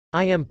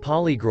I am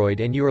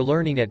Polygroid and you are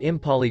learning at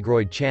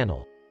Impolygroid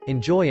channel.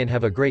 Enjoy and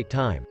have a great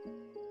time.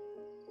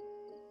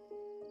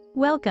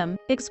 Welcome,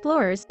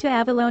 explorers, to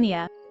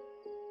Avalonia.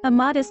 A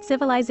modest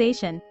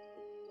civilization,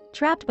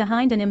 trapped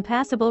behind an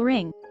impassable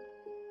ring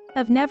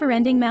of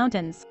never-ending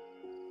mountains,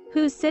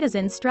 whose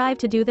citizens strive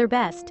to do their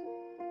best,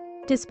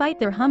 despite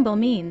their humble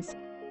means,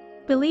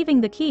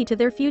 believing the key to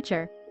their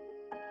future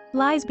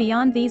lies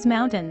beyond these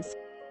mountains.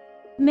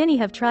 Many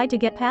have tried to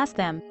get past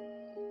them.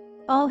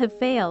 All have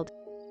failed.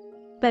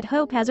 But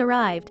hope has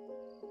arrived.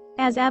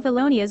 As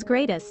Avalonia's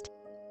greatest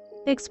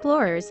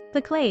explorers,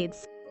 the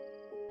Clades,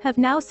 have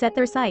now set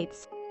their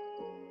sights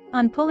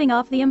on pulling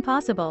off the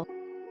impossible.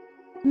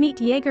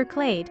 Meet Jaeger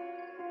Clade.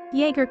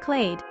 Jaeger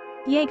Clade.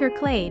 Jaeger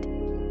Clade.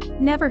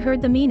 Never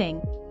heard the meaning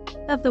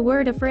of the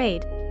word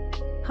afraid.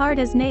 Hard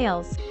as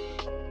nails.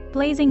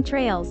 Blazing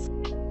trails.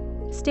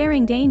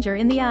 Staring danger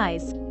in the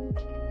eyes.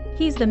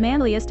 He's the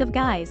manliest of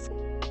guys.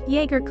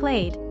 Jaeger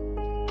Clade.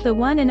 The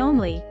one and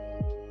only.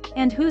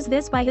 And who's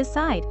this by his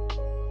side?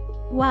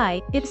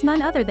 Why, it's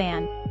none other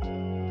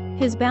than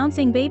his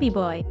bouncing baby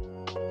boy,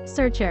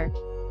 Searcher.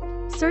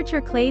 Searcher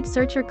Clade.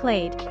 Searcher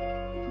Clade.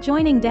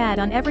 Joining Dad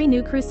on every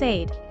new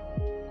crusade.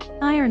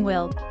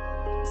 Iron-willed.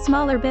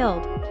 Smaller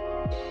build.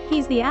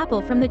 He's the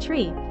apple from the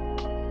tree,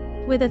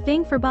 with a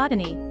thing for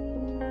botany.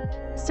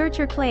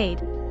 Searcher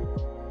Clade.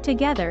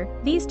 Together,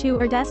 these two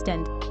are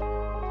destined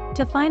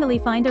to finally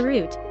find a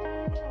route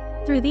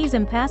through these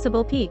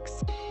impassable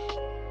peaks.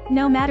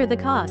 No matter the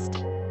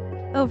cost.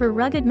 Over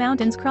rugged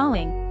mountains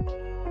crawling,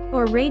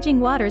 or raging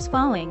waters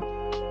falling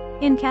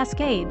in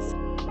cascades.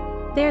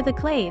 They're the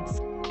Clades.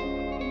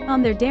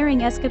 On their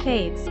daring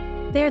escapades.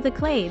 They're the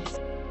Clades.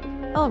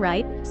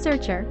 Alright,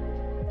 Searcher.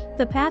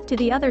 The path to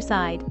the other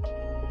side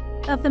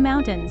of the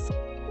mountains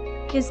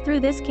is through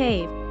this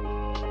cave.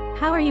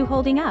 How are you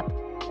holding up?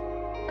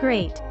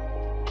 Great.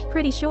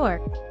 Pretty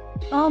sure.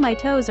 All my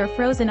toes are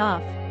frozen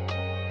off,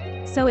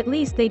 so at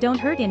least they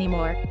don't hurt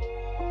anymore.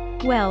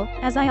 Well,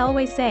 as I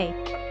always say,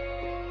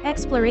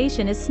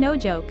 exploration is no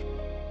joke.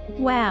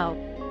 Wow.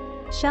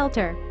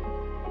 Shelter.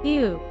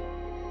 Ew.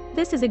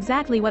 This is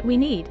exactly what we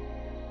need.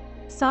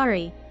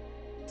 Sorry.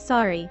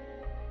 Sorry.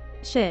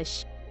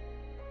 Shish.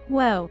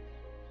 Whoa.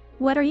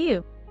 What are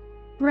you?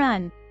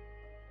 Run.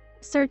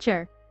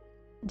 Searcher.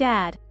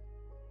 Dad.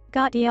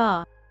 Got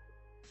ya.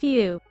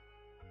 Phew.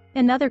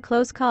 Another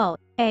close call,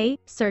 eh,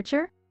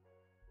 Searcher?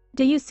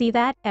 Do you see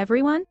that,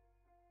 everyone?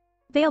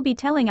 They'll be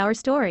telling our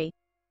story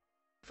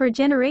for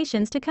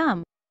generations to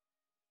come.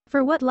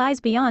 For what lies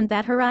beyond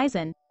that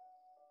horizon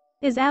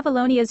is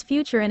Avalonia's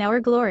future and our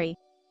glory.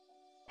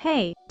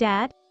 Hey,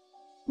 Dad?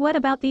 What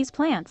about these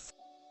plants?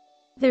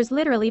 There's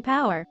literally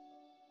power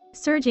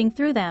surging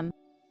through them.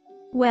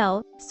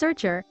 Well,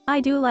 Searcher,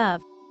 I do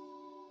love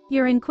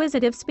your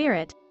inquisitive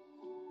spirit.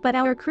 But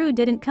our crew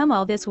didn't come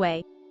all this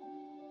way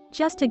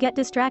just to get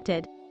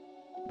distracted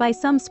by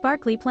some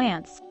sparkly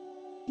plants.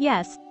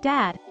 Yes,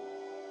 Dad.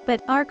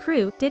 But our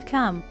crew did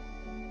come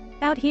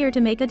out here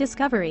to make a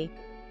discovery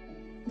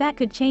that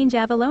could change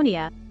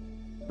Avalonia.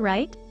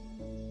 Right?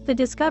 The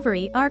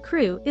discovery our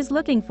crew is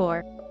looking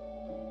for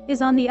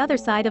is on the other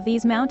side of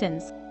these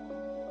mountains.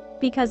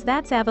 Because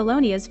that's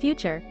Avalonia's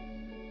future.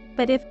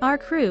 But if our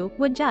crew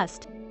would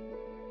just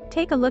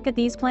take a look at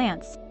these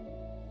plants.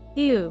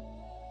 Ew.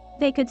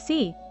 They could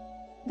see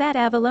that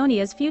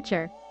Avalonia's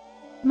future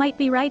might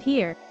be right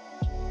here.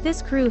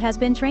 This crew has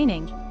been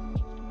training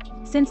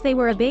since they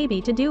were a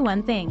baby to do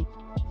one thing.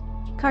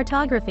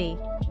 Cartography.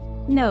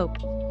 Nope.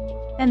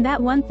 And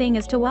that one thing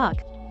is to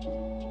walk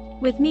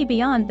with me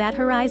beyond that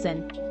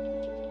horizon.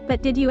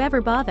 But did you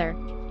ever bother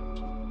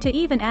to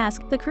even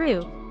ask the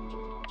crew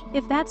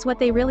if that's what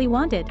they really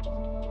wanted?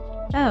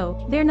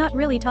 Oh, they're not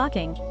really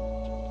talking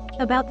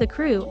about the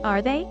crew,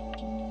 are they?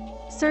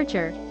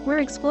 Searcher, we're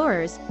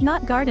explorers,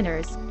 not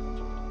gardeners.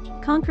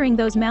 Conquering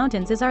those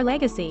mountains is our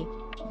legacy.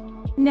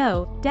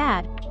 No,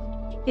 Dad.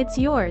 It's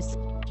yours.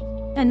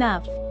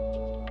 Enough.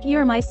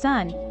 You're my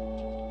son.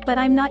 But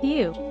I'm not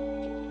you.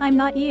 I'm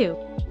not you.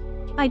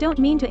 I don't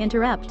mean to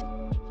interrupt.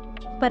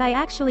 But I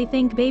actually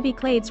think Baby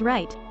Clade's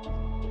right.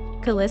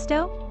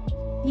 Callisto?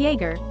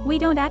 Jaeger, we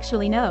don't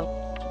actually know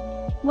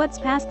what's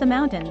past the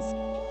mountains.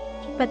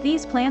 But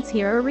these plants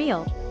here are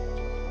real.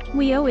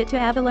 We owe it to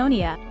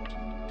Avalonia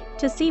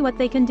to see what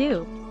they can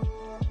do.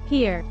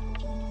 Here.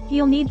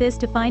 You'll need this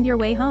to find your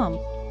way home.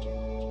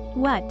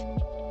 What?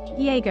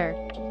 Jaeger.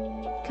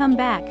 Come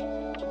back.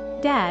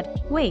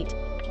 Dad, wait.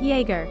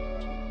 Jaeger.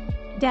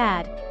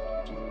 Dad.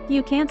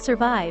 You can't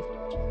survive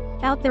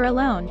out there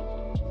alone.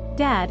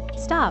 Dad,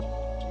 stop.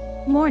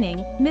 Morning,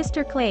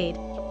 Mr. Clade.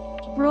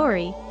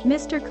 Rory,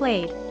 Mr.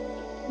 Clade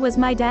was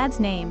my dad's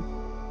name.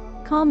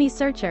 Call me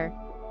Searcher.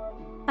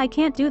 I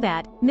can't do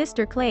that,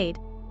 Mr. Clade.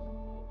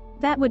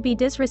 That would be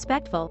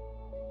disrespectful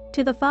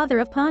to the father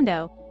of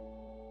Pondo.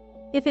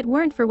 If it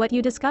weren't for what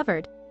you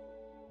discovered,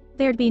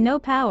 there'd be no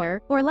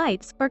power, or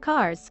lights, or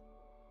cars,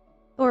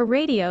 or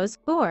radios,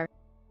 or...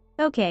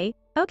 Okay,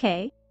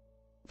 okay.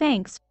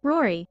 Thanks,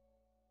 Rory.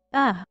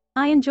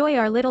 I enjoy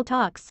our little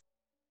talks.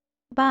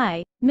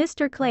 Bye,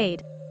 Mr.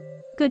 Clade.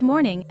 Good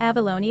morning,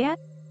 Avalonia.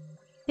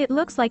 It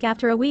looks like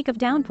after a week of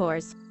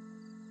downpours,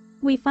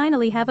 we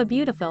finally have a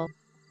beautiful,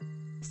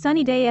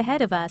 sunny day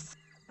ahead of us.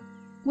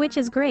 Which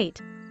is great.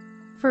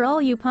 For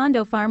all you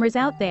Pondo farmers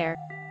out there.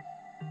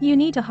 You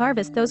need to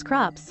harvest those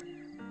crops.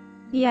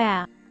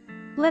 Yeah.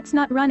 Let's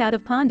not run out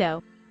of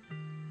Pondo.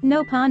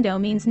 No Pondo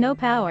means no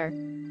power.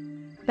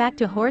 Back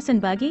to horse and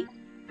buggy?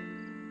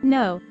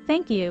 No,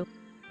 thank you.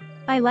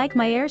 I like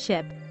my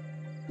airship.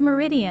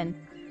 Meridian.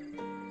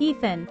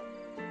 Ethan.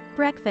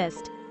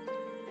 Breakfast.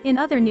 In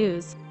other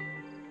news,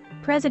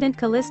 President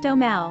Callisto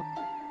Mal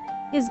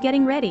is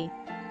getting ready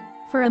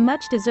for a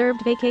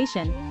much-deserved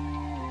vacation.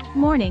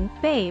 Morning,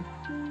 babe.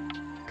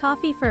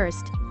 Coffee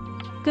first.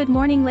 Good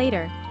morning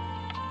later.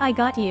 I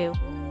got you.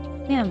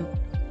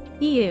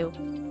 EU.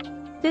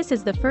 This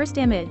is the first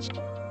image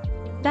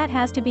that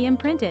has to be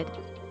imprinted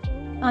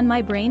on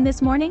my brain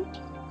this morning?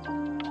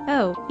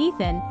 Oh,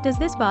 Ethan, does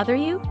this bother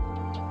you?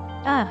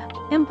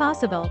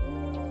 Impossible.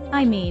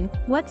 I mean,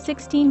 what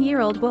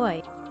 16-year-old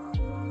boy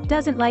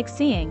doesn't like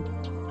seeing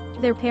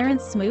their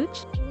parents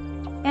smooch?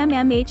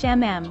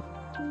 MMHMM.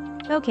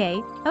 Okay.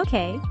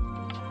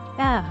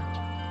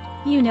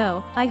 You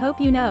know, I hope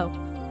you know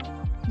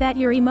that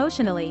you're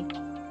emotionally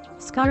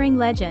scarring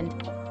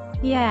legend.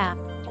 Yeah.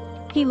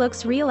 He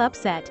looks real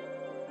upset.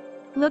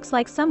 Looks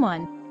like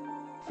someone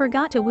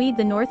forgot to weed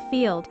the north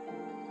field.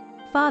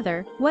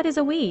 Father, what is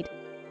a weed?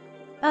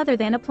 Other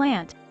than a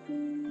plant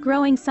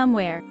growing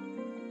somewhere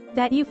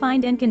that you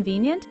find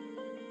inconvenient?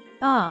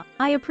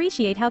 I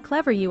appreciate how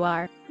clever you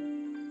are.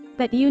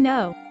 But you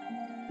know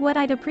what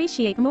I'd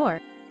appreciate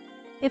more?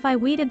 If I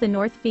weeded the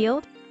north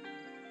field?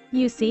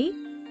 You see?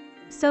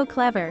 So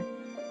clever.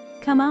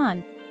 Come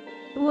on.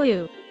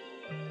 Woo.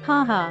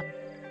 Haha.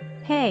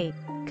 Hey,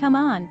 come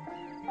on.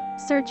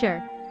 Searcher.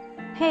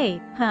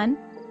 Hey, hun.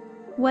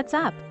 What's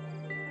up?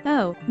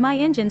 Oh, my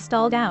engine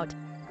stalled out.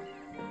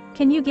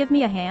 Can you give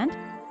me a hand?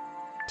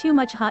 Too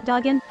much hot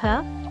doggin',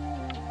 huh?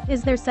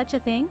 Is there such a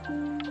thing?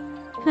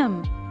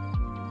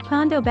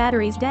 Pondo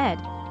battery's dead.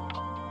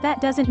 That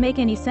doesn't make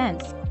any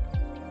sense.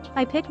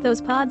 I picked those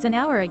pods an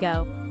hour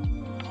ago.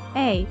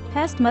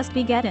 Pest must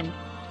be gettin'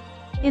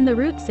 in the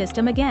root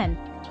system again.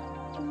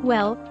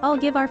 Well, I'll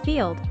give our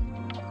field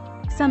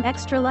some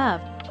extra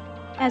love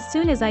as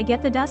soon as I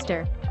get the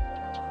duster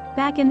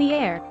back in the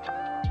air.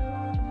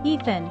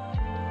 Ethan.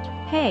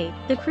 Hey,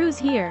 the crew's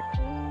here.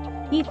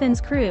 Ethan's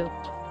crew.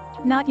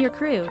 Not your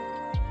crew.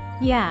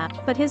 Yeah,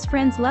 but his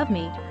friends love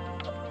me.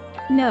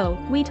 No,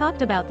 we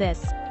talked about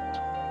this.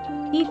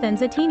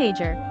 Ethan's a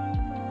teenager.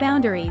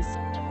 Boundaries.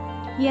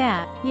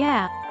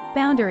 Yeah,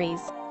 boundaries.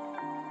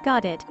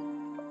 Got it.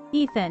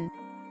 Ethan.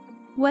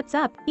 What's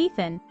up,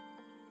 Ethan?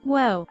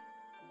 Whoa.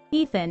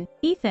 Ethan.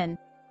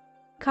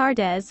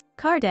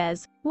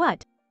 Cardez,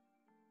 what?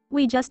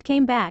 We just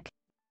came back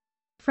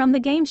from the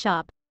game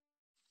shop.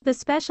 The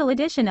special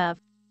edition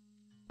of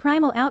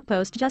Primal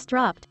Outpost just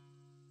dropped.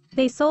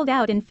 They sold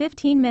out in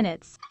 15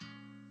 minutes.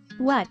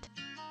 What?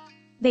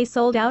 They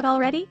sold out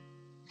already?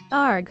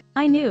 Arg,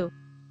 I knew.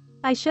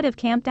 I should have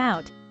camped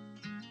out.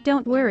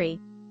 Don't worry.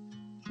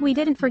 We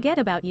didn't forget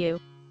about you.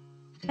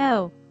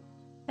 Oh.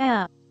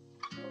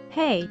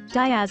 Hey,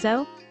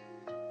 Diazo.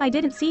 I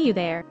didn't see you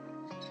there.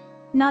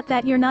 Not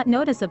that you're not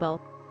noticeable.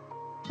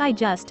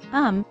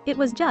 It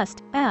was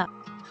just,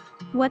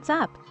 What's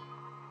up?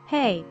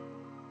 Hey.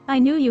 I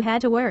knew you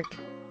had to work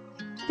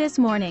this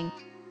morning.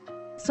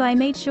 So I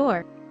made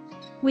sure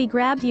we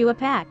grabbed you a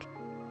pack.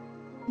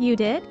 You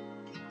did?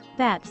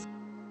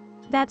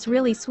 That's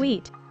really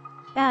sweet.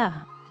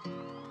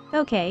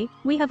 Okay,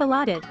 we have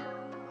allotted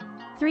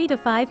 3 to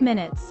 5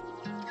 minutes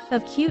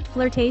of cute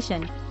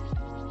flirtation.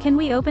 Can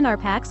we open our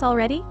packs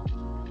already?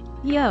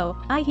 Yo,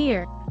 I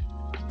hear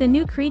the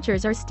new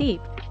creatures are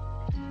steep.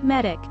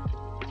 Medic.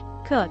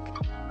 Cook.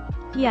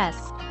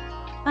 Yes.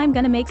 I'm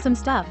gonna make some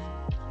stuff.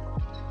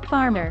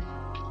 Farmer.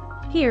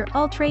 Here,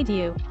 I'll trade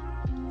you.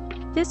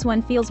 This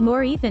one feels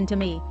more Ethan to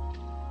me.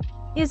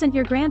 Isn't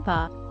your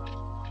grandpa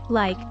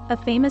like a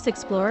famous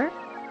explorer?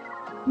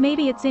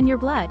 Maybe it's in your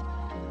blood.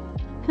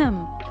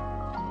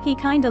 He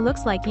kinda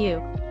looks like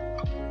you.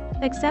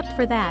 Except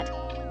for that.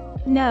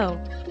 No.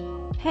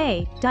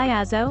 Hey,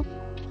 Diazo.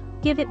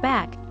 Give it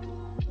back.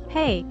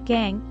 Hey,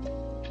 gang.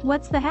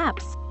 What's the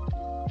haps?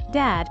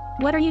 Dad,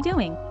 what are you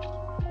doing?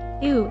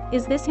 Ew,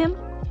 is this him?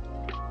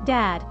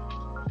 Dad.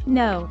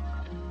 No.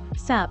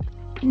 Sup.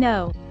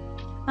 No.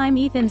 I'm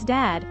Ethan's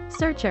dad,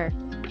 Searcher.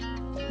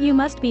 You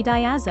must be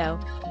Diazo.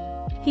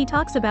 He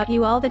talks about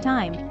you all the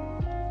time.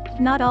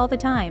 Not all the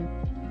time.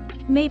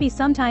 Maybe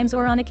sometimes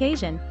or on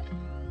occasion.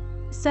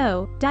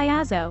 So,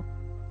 Diazo.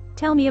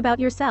 Tell me about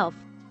yourself.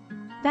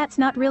 That's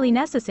not really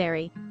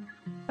necessary.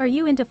 Are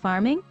you into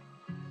farming?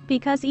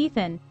 Because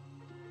Ethan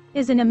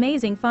is an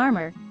amazing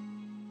farmer.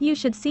 You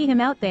should see him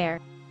out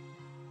there.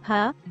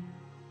 Huh?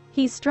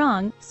 He's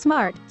strong,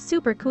 smart,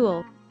 super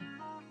cool.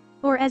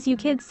 Or as you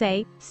kids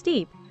say,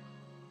 steep.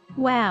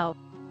 Wow.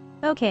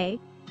 Okay.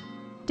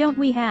 Don't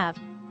we have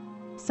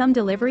some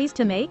deliveries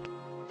to make?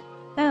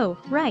 Oh,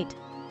 right.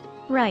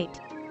 Right.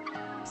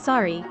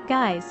 Sorry,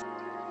 guys.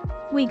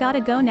 We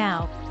gotta go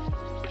now.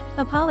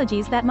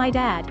 Apologies that my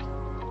dad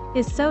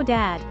is so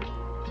dad.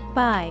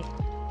 Bye.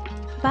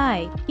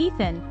 Bye,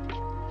 Ethan.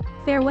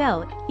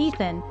 Farewell,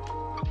 Ethan.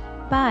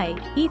 Bye,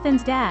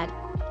 Ethan's dad.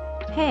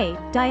 Hey,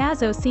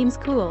 Diazo seems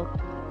cool.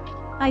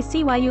 I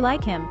see why you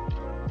like him.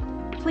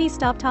 Please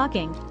stop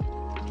talking.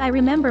 I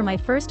remember my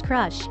first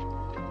crush.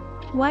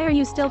 Why are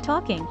you still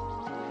talking?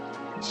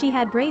 She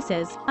had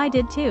braces, I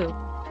did too.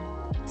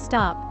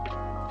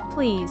 Stop.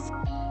 Please.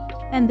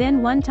 And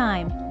then one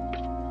time.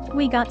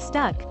 We got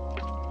stuck.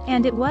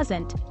 And it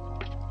wasn't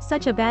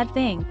such a bad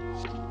thing.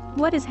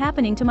 What is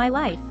happening to my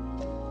life?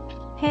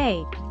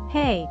 Hey,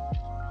 hey.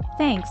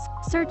 Thanks,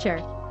 Searcher.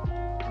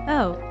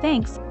 Oh,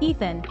 thanks,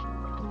 Ethan.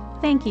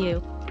 Thank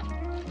you.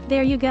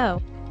 There you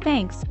go.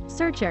 Thanks,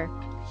 Searcher.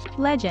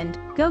 Legend,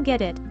 go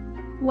get it.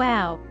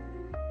 Wow.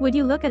 Would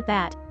you look at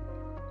that?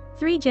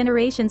 3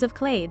 generations of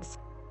clades.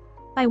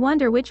 I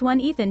wonder which one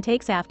Ethan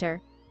takes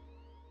after.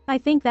 I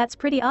think that's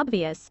pretty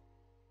obvious.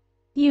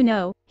 You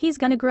know, he's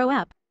gonna grow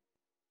up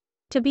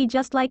to be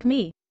just like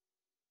me.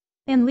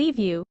 And leave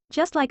you,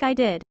 just like I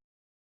did.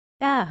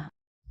 Ah.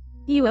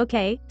 You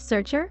okay,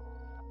 Searcher?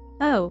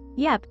 Oh,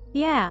 yep,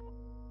 yeah.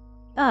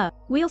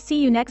 We'll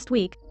see you next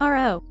week,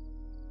 RO.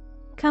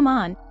 Come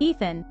on,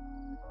 Ethan.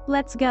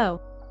 Let's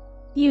go.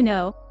 You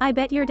know, I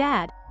bet your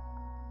dad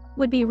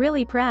would be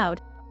really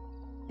proud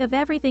of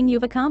everything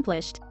you've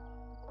accomplished.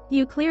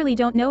 You clearly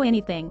don't know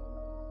anything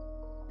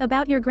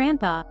about your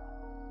grandpa.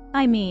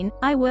 I mean,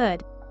 I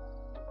would.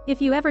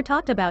 If you ever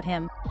talked about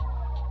him.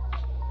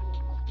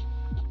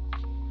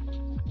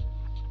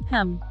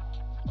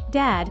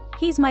 Dad,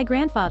 he's my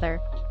grandfather.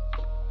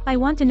 I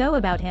want to know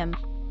about him.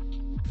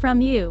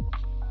 From you.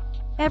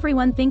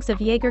 Everyone thinks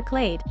of Jaeger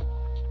Clade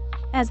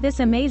as this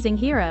amazing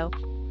hero.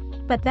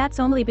 But that's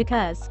only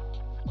because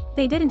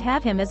they didn't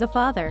have him as a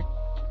father.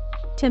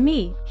 To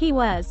me, he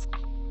was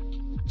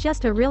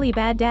just a really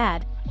bad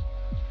dad.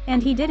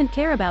 And he didn't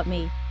care about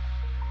me.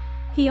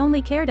 He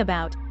only cared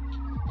about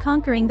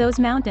conquering those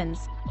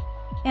mountains.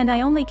 And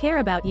I only care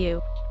about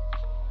you.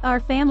 Our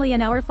family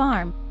and our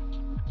farm.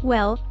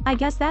 Well, I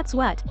guess that's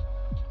what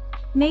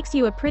makes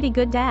you a pretty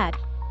good dad.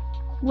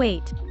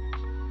 Wait.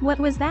 What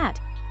was that?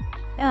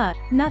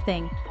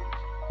 Nothing.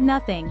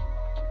 Nothing.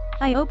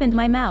 I opened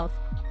my mouth.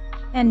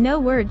 And no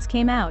words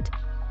came out.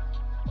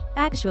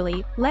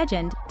 Actually,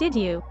 Legend, did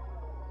you?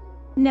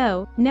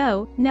 No,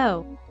 no,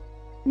 no.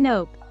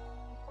 Nope.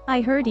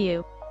 I heard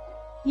you.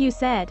 You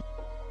said,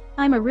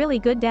 I'm a really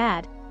good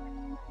dad.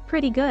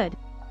 Pretty good.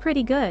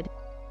 Pretty good.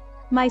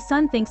 My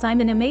son thinks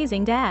I'm an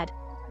amazing dad.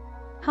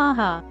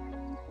 Haha.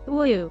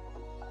 Woo.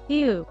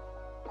 Ew.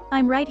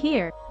 I'm right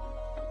here.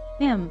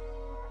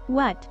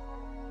 What?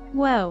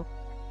 Whoa.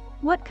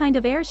 What kind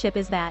of airship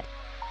is that?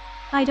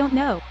 I don't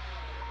know.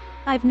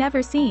 I've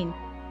never seen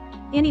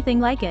anything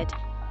like it.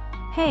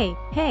 Hey,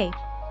 hey.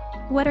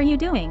 What are you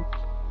doing?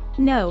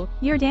 No,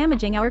 you're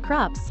damaging our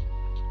crops.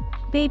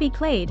 Baby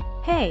Clade,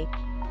 hey.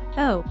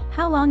 Oh,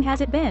 how long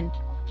has it been?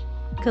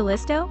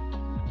 Callisto?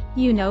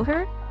 You know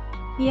her?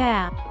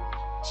 Yeah.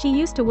 She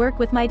used to work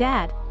with my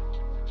dad.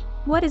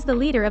 What is the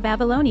leader of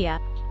Avalonia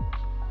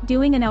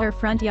doing in our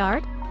front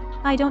yard?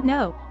 I don't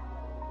know.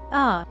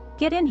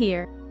 Get in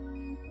here.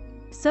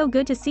 So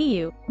good to see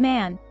you,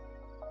 man.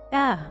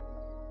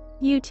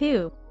 You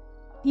too.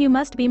 You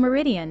must be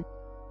Meridian.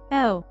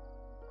 Oh.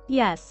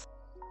 Yes.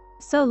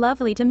 So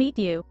lovely to meet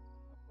you.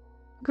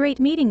 Great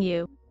meeting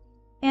you.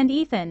 And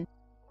Ethan.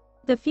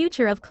 The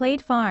future of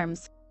Clade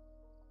Farms.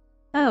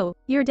 Oh,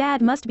 your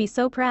dad must be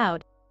so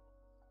proud.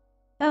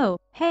 Oh,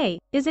 hey,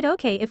 is it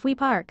okay if we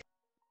park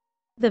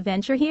the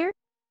venture here?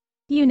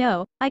 You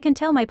know, I can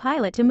tell my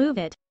pilot to move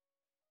it.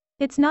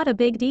 It's not a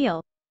big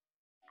deal.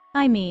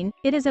 I mean,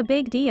 it is a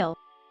big deal.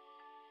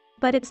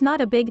 But it's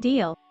not a big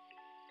deal.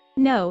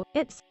 No,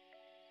 it's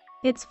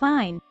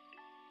fine.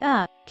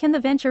 Can the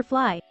venture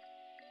fly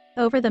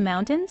over the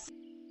mountains?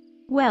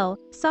 Well,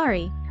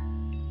 sorry.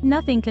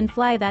 Nothing can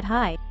fly that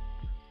high.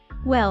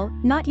 Well,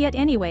 not yet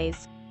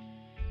anyways.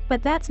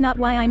 But that's not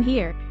why I'm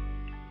here.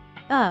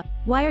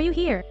 Why are you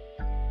here?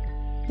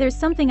 There's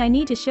something I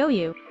need to show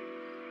you.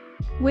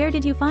 Where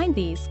did you find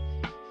these?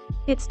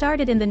 It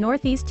started in the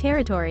Northeast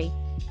Territory.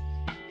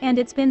 And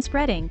it's been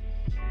spreading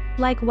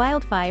like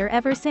wildfire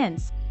ever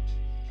since.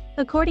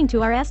 According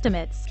to our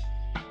estimates,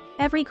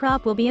 every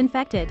crop will be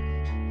infected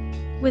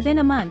within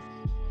a month,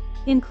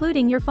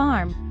 including your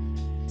farm.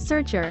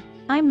 Searcher,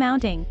 I'm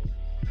mounting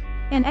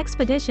an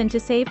expedition to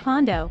save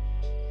Pondo.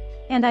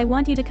 And I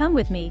want you to come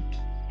with me.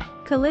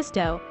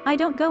 Callisto, I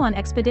don't go on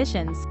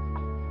expeditions.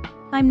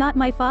 I'm not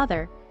my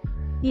father.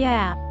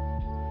 Yeah.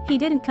 He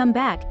didn't come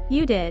back,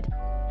 you did.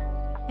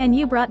 And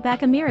you brought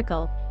back a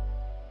miracle.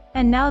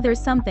 And now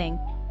there's something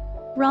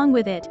wrong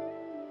with it.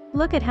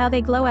 Look at how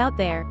they glow out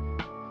there.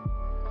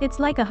 It's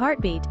like a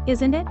heartbeat,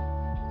 isn't it?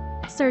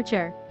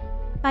 Searcher.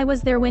 I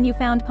was there when you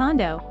found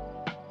Pondo.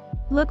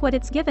 Look what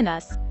it's given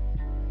us.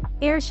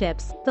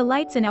 Airships, the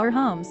lights in our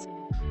homes.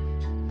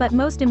 But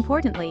most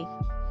importantly,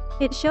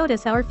 it showed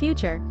us our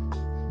future.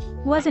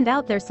 Wasn't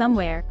out there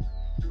somewhere.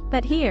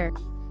 But here.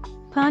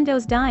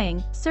 Pondo's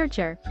dying,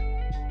 Searcher.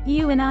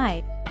 You and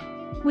I.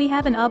 We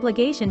have an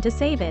obligation to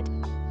save it.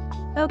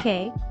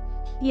 Okay.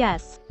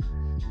 Yes.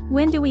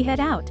 When do we head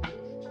out?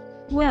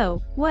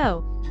 Whoa,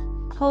 whoa.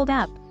 Hold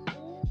up.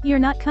 You're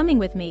not coming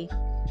with me.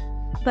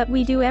 But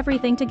we do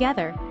everything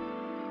together.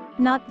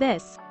 Not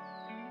this.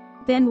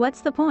 Then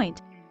what's the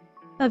point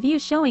of you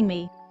showing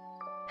me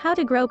how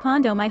to grow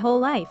Pondo my whole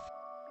life?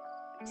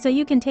 So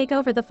you can take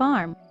over the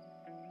farm.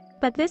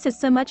 But this is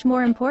so much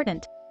more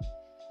important.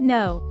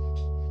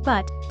 No.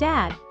 But,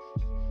 Dad.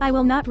 I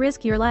will not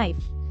risk your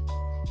life.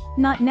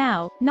 Not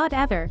now, not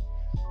ever.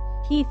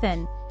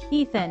 Ethan.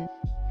 Ethan.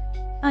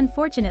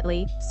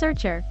 Unfortunately,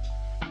 Searcher.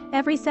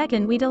 Every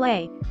second we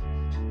delay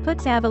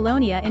puts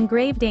Avalonia in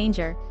grave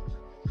danger.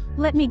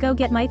 Let me go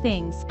get my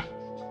things.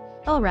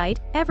 Alright,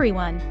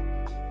 everyone.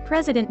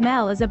 President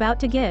Mal is about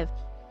to give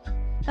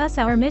us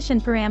our mission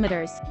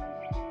parameters.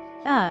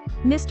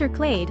 Mr.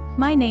 Clade,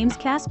 my name's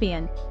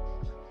Caspian.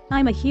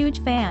 I'm a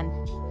huge fan.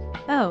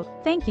 Oh,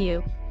 thank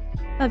you.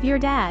 Of your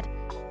dad.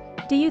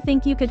 Do you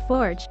think you could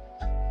forge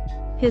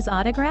his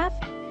autograph?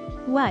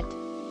 What?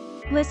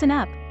 Listen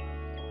up.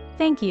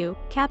 Thank you,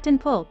 Captain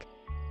Polk.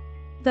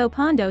 Though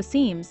Pondo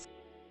seems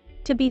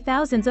to be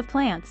thousands of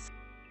plants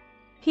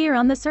here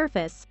on the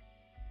surface,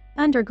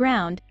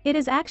 underground, it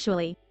is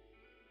actually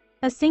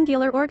a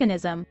singular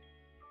organism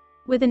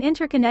with an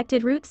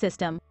interconnected root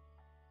system.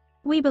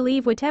 We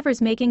believe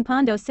whatever's making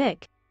Pondo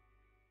sick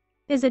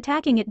is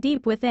attacking it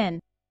deep within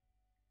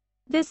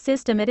this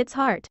system at its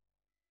heart.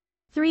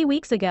 3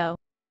 weeks ago,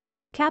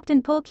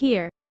 Captain Polk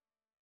here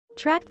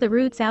tracked the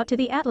roots out to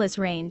the Atlas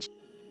Range,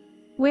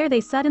 where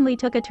they suddenly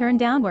took a turn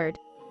downward.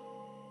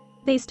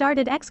 They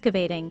started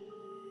excavating,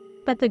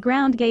 but the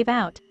ground gave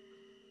out,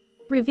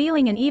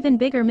 revealing an even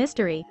bigger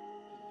mystery.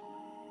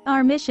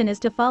 Our mission is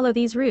to follow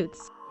these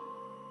roots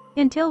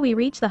until we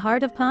reach the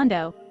heart of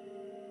Pondo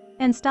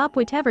and stop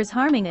whatever's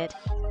harming it.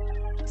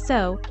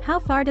 So, how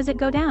far does it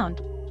go down?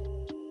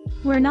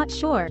 We're not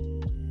sure.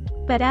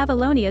 But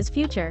Avalonia's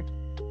future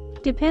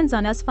depends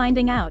on us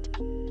finding out.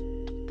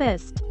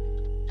 Fist.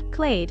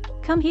 Clade,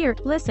 come here,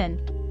 listen.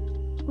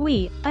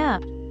 We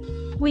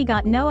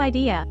got no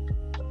idea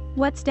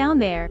what's down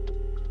there.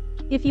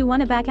 If you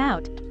wanna back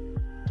out,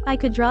 I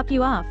could drop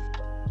you off.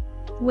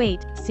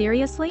 Wait,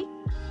 seriously?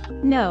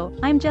 No,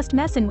 I'm just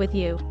messing with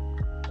you.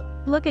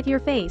 Look at your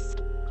face.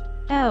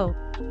 Oh.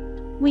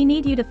 We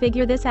need you to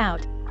figure this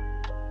out.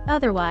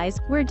 Otherwise,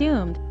 we're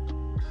doomed.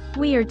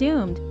 We are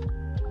doomed.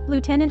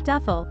 Lieutenant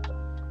Duffel.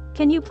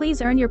 Can you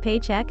please earn your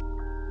paycheck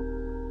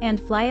and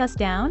fly us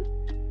down?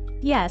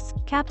 Yes,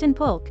 Captain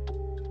Polk.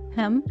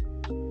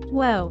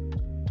 Whoa.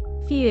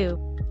 Phew.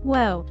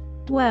 Whoa.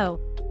 Whoa.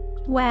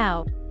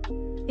 Wow.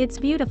 It's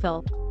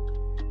beautiful.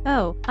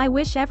 Oh, I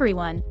wish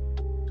everyone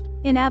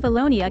in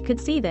Avalonia could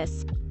see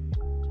this.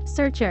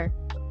 Searcher.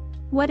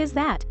 What is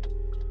that?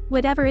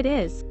 Whatever it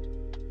is.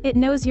 It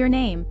knows your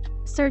name.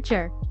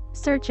 Searcher.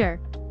 Searcher.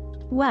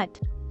 What?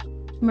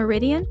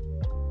 Meridian?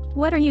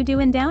 What are you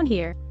doing down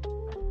here?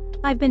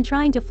 I've been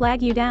trying to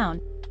flag you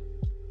down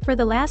for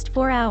the last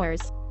 4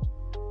 hours.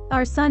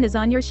 Our son is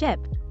on your ship.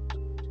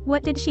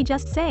 What did she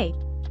just say?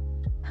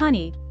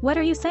 Honey, what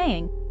are you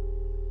saying?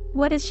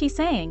 What is she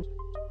saying?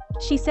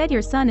 She said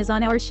your son is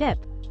on our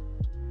ship.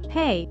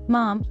 Hey,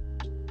 Mom.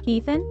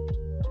 Ethan?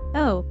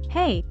 Oh,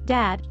 hey,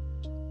 Dad.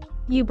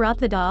 You brought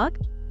the dog?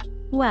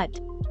 What?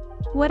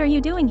 What are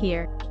you doing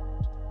here?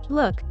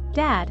 Look,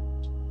 Dad.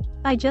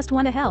 I just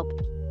want to help.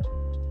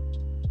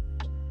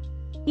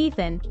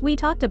 Ethan, we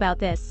talked about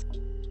this.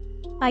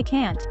 I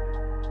can't.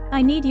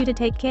 I need you to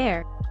take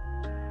care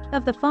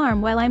of the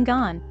farm while I'm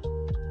gone.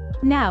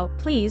 Now,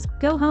 please,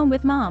 go home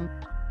with Mom.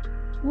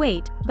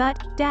 Wait,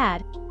 but,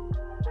 Dad.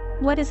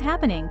 What is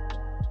happening?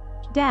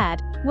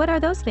 Dad, what are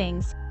those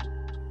things?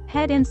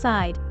 Head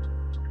inside.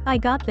 I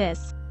got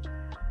this.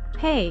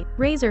 Hey,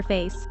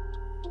 Razorface.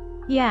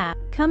 Yeah,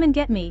 come and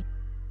get me.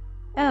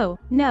 Oh,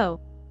 no.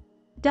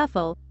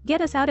 Duffel,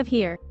 get us out of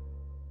here.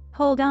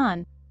 Hold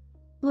on.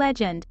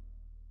 Legend.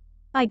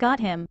 I got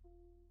him.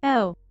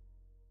 Oh.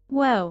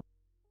 Whoa.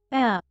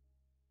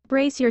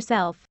 Brace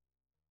yourself.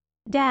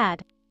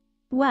 Dad.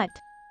 What?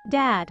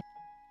 Dad.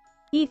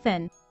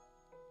 Ethan.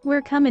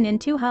 We're coming in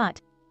too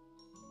hot.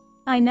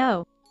 I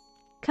know.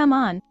 Come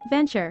on,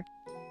 Venture.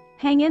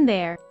 Hang in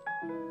there.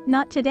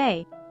 Not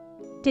today.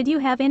 Did you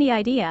have any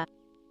idea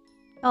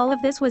all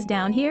of this was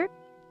down here?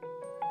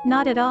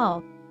 Not at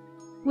all.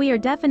 We are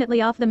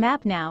definitely off the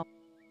map now.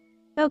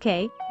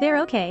 Okay, they're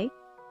okay.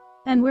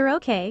 And we're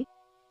okay.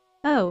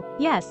 Oh,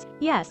 yes,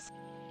 yes.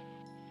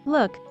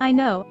 Look, I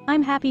know,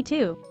 I'm happy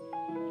too.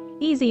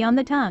 Easy on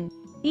the tongue.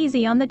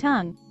 Easy on the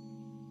tongue.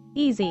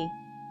 Easy.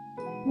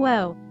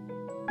 Whoa.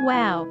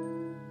 Wow.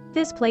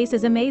 This place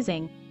is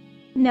amazing.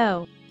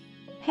 No.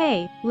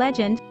 Hey,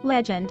 legend,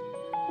 legend.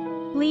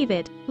 Leave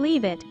it,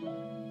 leave it.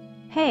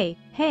 Hey,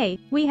 hey,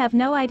 we have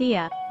no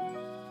idea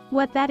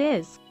what that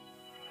is.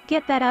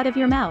 Get that out of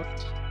your mouth.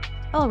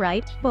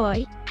 Alright,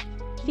 boy.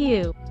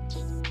 Phew.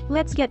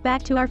 Let's get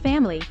back to our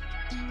family.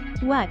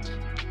 What?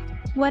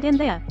 What in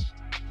the?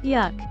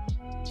 Yuck.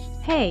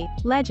 Hey,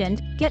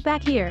 legend, get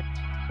back here.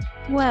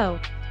 Whoa.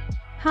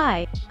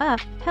 Hi,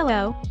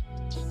 hello.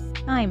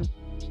 I'm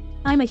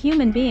a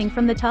human being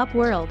from the top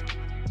world.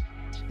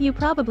 You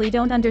probably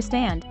don't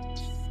understand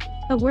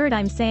a word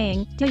I'm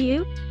saying, do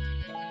you?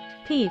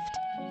 Peeved.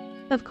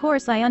 Of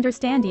course I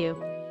understand you.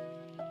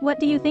 What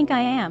do you think I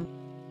am?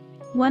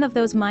 One of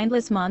those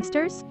mindless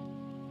monsters?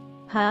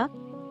 Huh?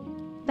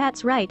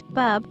 That's right,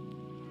 bub.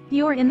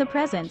 You're in the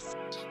presence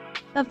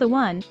of the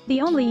one,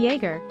 the only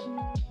Jaeger.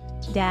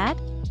 Dad?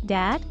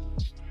 Dad?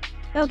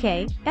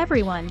 Okay,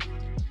 everyone.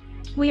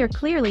 We are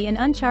clearly in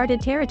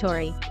uncharted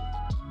territory.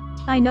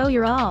 I know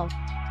you're all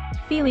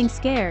feeling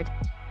scared.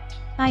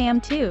 I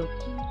am too.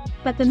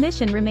 But the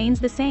mission remains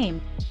the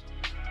same.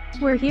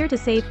 We're here to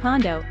save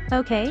Pondo,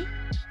 okay?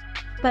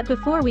 But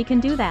before we can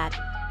do that,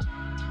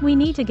 we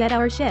need to get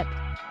our ship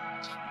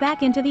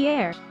back into the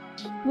air.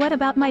 What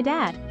about my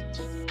dad?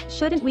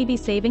 Shouldn't we be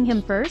saving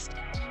him first?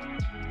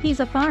 He's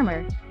a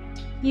farmer.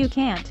 You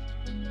can't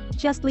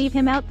just leave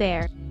him out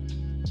there.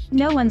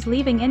 No one's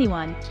leaving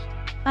anyone.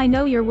 I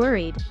know you're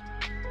worried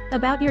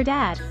about your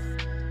dad.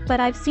 But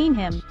I've seen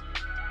him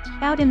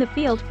out in the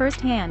field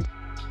firsthand.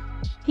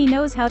 He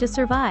knows how to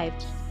survive.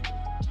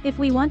 If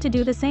we want to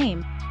do the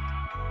same,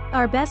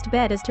 our best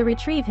bet is to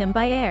retrieve him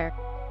by air.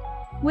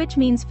 Which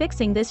means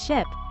fixing this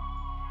ship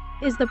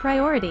is the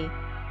priority.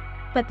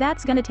 But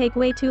that's gonna take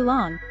way too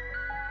long.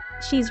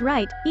 She's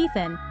right,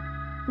 Ethan.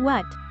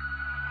 What?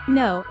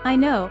 No, I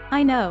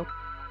know.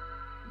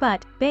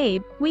 But,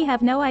 babe, we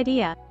have no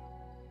idea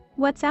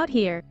what's out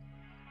here.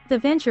 The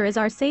venture is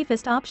our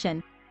safest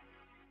option.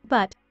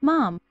 But,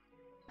 Mom.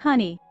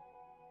 Honey.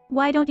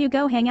 Why don't you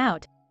go hang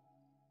out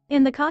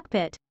in the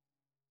cockpit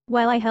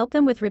while I help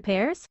them with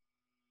repairs?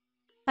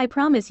 I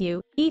promise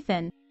you,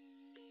 Ethan.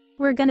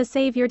 We're gonna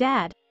save your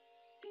dad.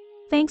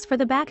 Thanks for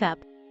the backup.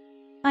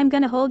 I'm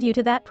gonna hold you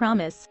to that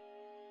promise.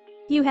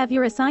 You have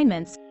your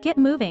assignments, get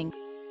moving.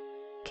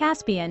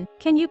 Caspian,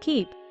 can you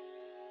keep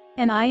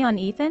an eye on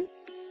Ethan?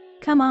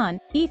 Come on,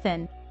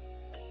 Ethan.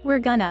 We're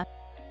gonna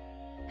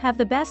have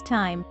the best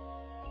time.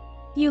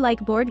 You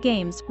like board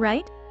games,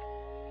 right?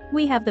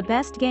 We have the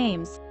best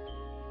games.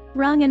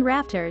 Rung and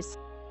Rafters.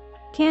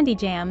 Candy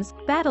Jams,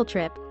 Battle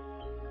Trip.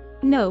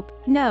 Nope,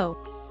 no.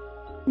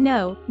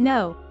 No.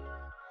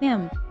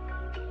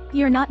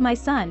 You're not my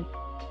son.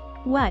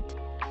 What?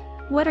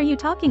 What are you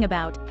talking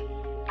about?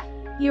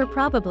 You're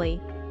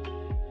probably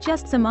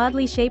just some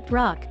oddly shaped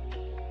rock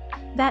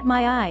that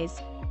my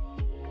eyes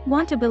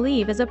want to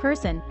believe is a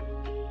person.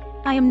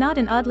 I am not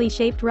an oddly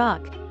shaped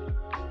rock.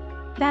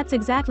 That's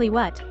exactly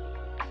what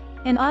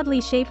an oddly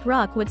shaped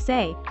rock would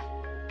say.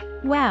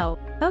 Wow,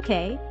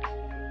 okay.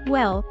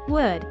 Well,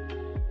 would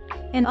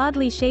an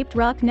oddly shaped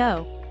rock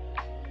know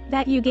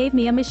that you gave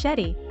me a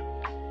machete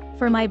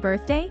for my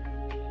birthday?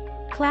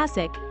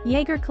 Classic,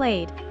 Jaeger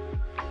Clade.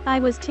 I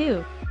was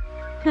too.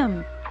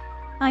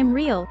 I'm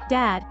real,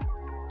 Dad.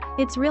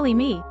 It's really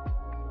me.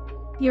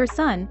 Your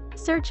son,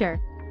 Searcher.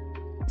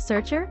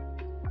 Searcher?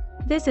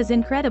 This is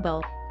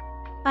incredible.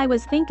 I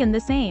was thinking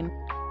the same.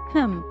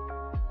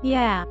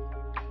 Yeah.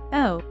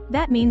 Oh,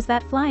 that means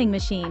that flying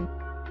machine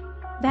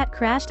that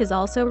crashed is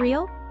also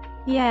real?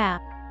 Yeah.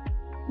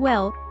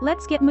 Well,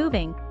 let's get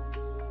moving.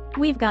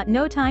 We've got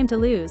no time to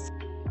lose.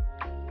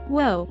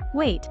 Whoa,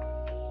 wait.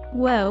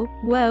 Whoa,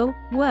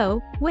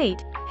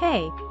 wait,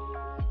 hey.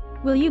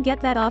 Will you get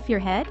that off your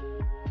head?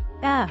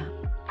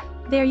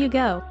 There you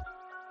go.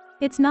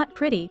 It's not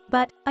pretty,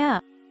 but,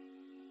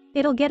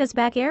 it'll get us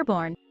back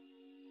airborne.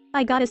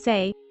 I gotta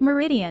say,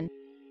 Meridian.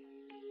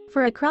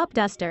 For a crop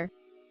duster.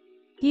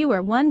 You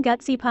are one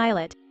gutsy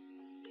pilot.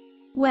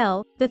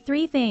 Well, the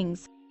three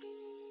things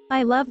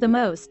I love the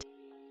most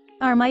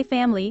are my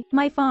family,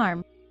 my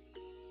farm,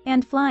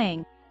 and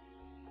flying.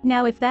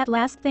 Now if that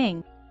last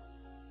thing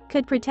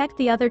could protect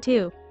the other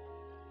two,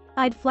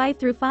 I'd fly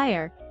through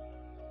fire.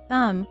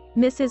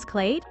 Mrs.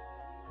 Clade?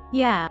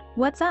 Yeah,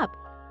 what's up?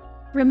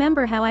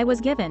 Remember how I was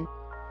given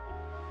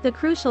the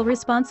crucial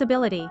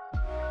responsibility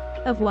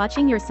of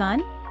watching your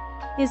son?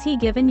 Is he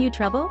giving you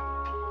trouble?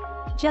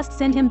 Just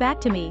send him back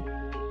to me.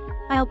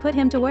 I'll put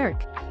him to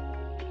work.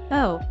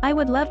 Oh, I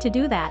would love to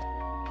do that.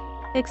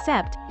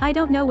 Except, I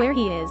don't know where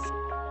he is.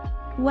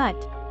 What?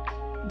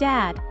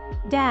 Dad.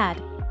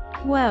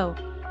 Whoa.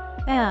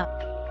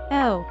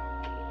 Oh.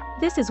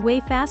 This is way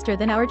faster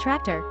than our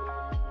tractor.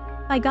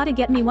 I gotta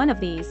get me one of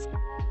these.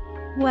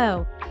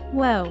 Whoa.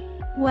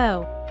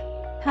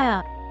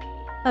 Huh.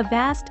 A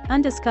vast,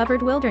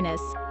 undiscovered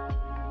wilderness.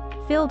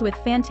 Filled with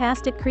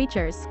fantastic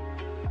creatures.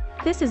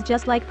 This is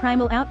just like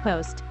Primal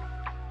Outpost.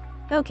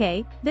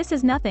 Okay, this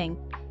is nothing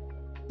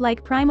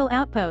like Primal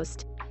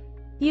Outpost.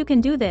 You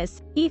can do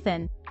this,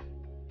 Ethan.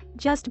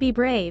 Just be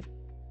brave.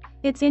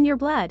 It's in your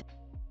blood.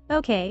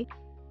 Okay.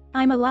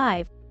 I'm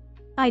alive.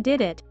 I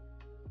did it.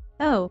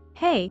 Oh,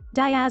 hey,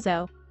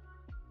 Diazo.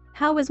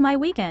 How was my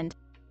weekend?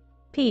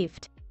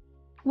 Peeved.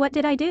 What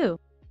did I do?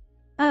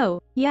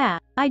 Oh, yeah,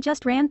 I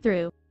just ran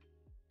through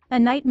a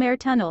nightmare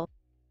tunnel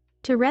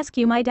to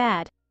rescue my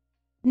dad.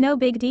 No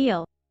big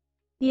deal.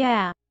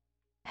 Yeah.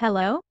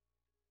 Hello?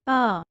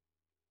 Oh.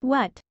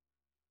 What?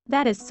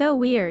 That is so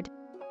weird.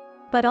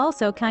 But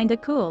also kinda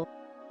cool.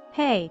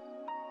 Hey,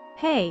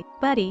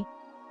 buddy.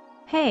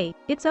 Hey,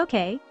 it's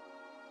okay.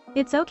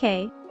 It's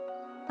okay.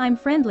 I'm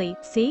friendly,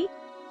 see?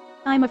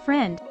 I'm a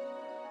friend.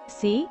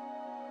 See?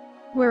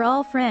 We're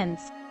all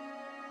friends.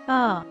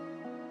 Ah.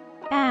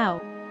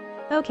 Ow.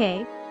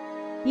 Okay.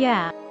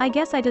 Yeah, I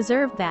guess I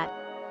deserved that.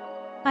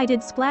 I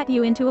did splat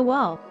you into a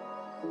wall.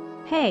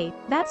 Hey,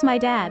 that's my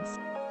dad's.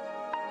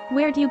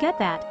 Where'd you get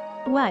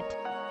that? What?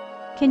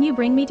 Can you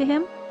bring me to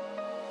him?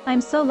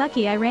 I'm so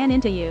lucky I ran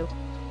into you.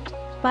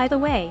 By the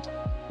way,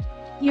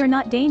 you're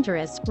not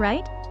dangerous,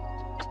 right?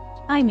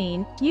 I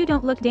mean, you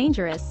don't look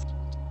dangerous.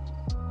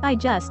 I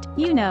just,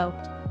 you know.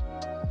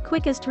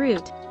 Quickest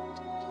route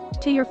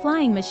to your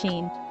flying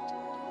machine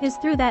is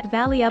through that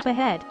valley up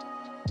ahead.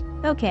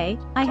 Okay,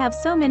 I have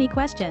so many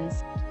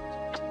questions.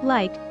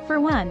 Like,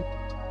 for one,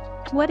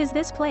 what is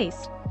this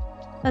place?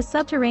 A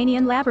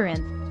subterranean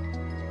labyrinth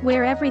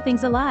where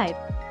everything's alive.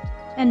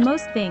 And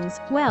most things,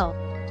 well,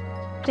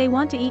 they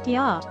want to eat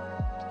ya.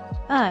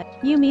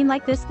 You mean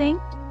like this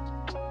thing?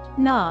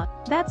 Nah,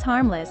 that's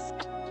harmless.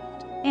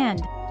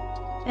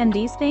 And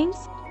these things?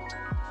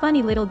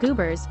 Funny little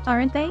goobers,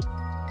 aren't they?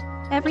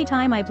 Every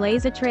time I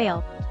blaze a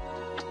trail,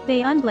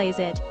 they unblaze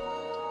it.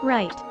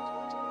 Right.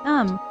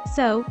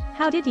 So,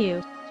 how did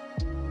you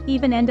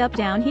even end up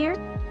down here?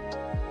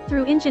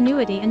 Through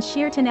ingenuity and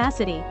sheer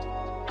tenacity.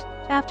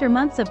 After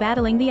months of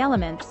battling the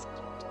elements,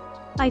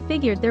 I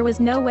figured there was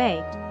no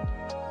way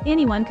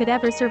anyone could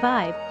ever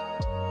survive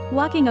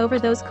walking over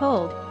those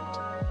cold,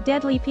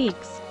 deadly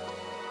peaks.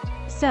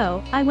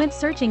 So, I went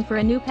searching for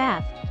a new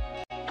path.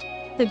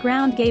 The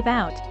ground gave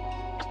out,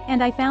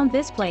 and I found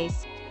this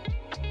place.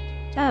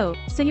 Oh,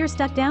 so you're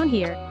stuck down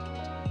here?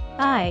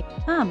 I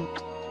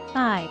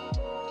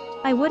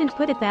wouldn't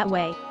put it that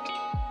way.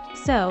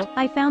 So,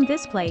 I found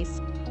this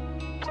place.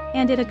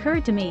 And it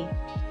occurred to me,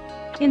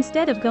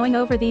 instead of going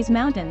over these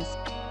mountains,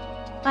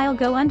 I'll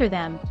go under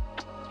them.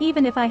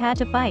 Even if I had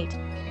to fight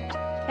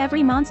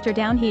every monster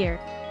down here,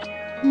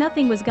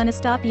 nothing was gonna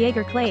stop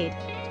Jaeger Clade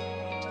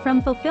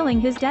from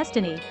fulfilling his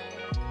destiny.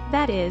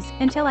 That is,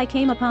 until I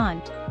came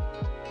upon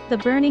the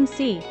burning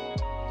sea.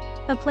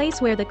 A place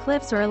where the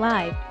cliffs are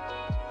alive,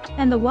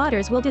 and the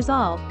waters will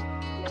dissolve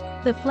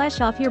the flesh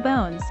off your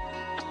bones.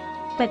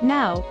 But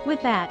now,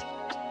 with that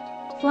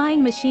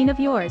flying machine of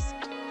yours,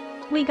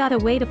 we got a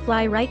way to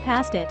fly right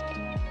past it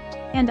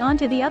and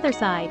onto the other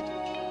side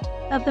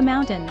of the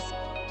mountains.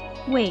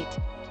 Wait.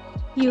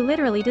 You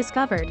literally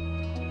discovered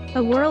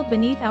a world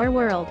beneath our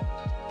world.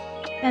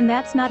 And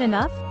that's not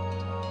enough?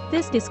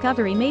 This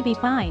discovery may be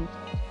fine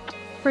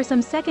for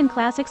some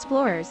second-class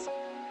explorers,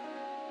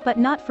 but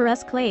not for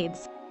us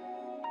Clades.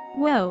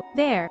 Whoa,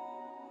 there.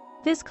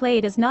 This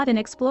Clade is not an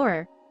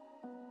explorer.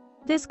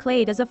 This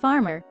Clade is a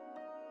farmer.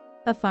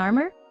 A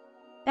farmer?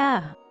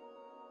 Ah.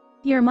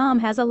 Your mom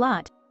has a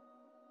lot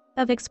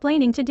of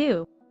explaining to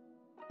do.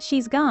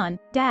 She's gone,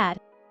 Dad.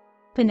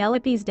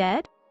 Penelope's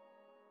dead?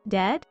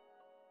 Dead?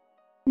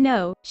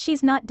 No,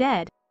 she's not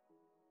dead.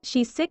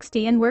 She's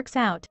 60 and works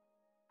out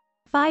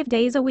 5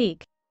 days a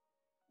week.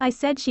 I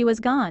said she was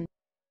gone.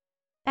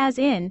 As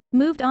in,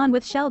 moved on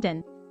with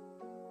Sheldon.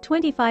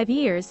 25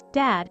 years,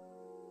 Dad.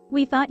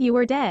 We thought you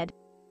were dead.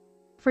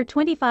 For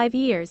 25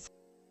 years.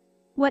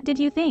 What did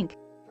you think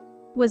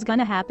was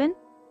gonna happen?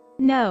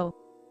 No.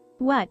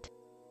 What?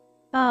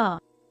 I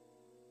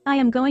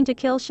am going to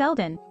kill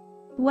Sheldon.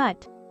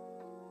 What?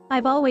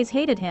 I've always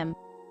hated him.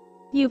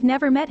 You've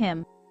never met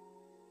him.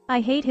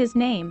 I hate his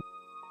name.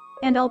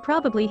 And I'll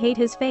probably hate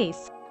his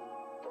face.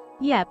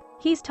 Yep,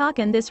 he's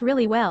talking this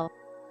really well.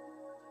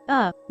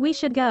 We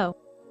should go.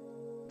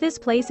 This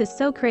place is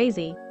so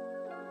crazy.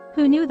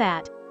 Who knew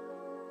that?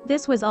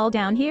 This was all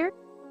down here?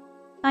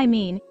 I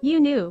mean, you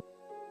knew.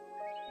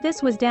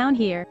 This was down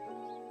here.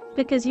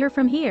 Because you're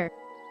from here.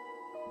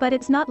 But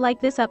it's not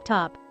like this up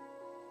top.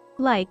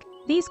 Like,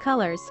 these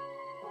colors.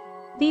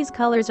 These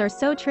colors are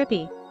so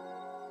trippy.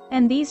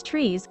 And these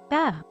trees,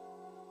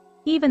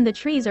 even the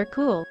trees are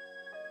cool.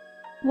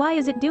 Why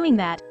is it doing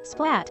that,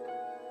 Splat?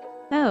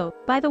 Oh,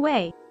 by the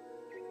way.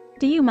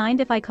 Do you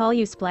mind if I call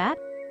you Splat?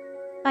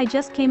 I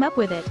just came up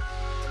with it.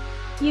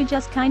 You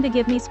just kinda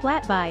give me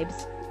Splat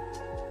vibes.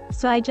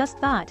 So I just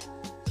thought.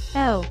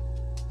 Oh.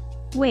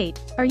 Wait,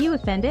 are you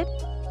offended?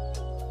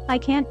 I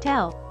can't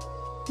tell.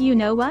 You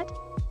know what?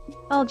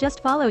 I'll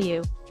just follow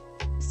you.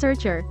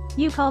 Searcher,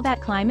 you call that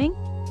climbing?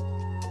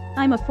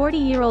 I'm a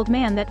 40-year-old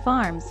man that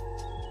farms.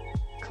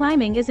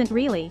 Climbing isn't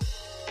really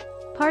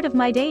part of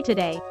my day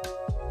today.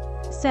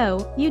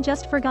 So, you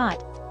just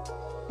forgot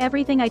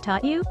everything I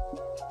taught you?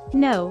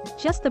 No,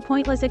 just the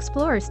pointless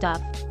explorer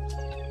stuff.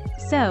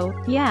 So,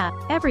 yeah,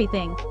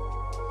 everything.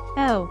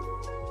 Oh.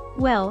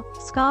 Well,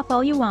 scoff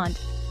all you want.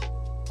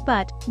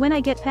 But, when I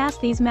get past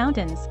these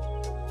mountains,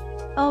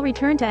 I'll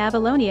return to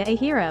Avalonia a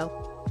hero.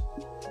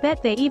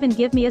 Bet they even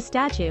give me a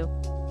statue.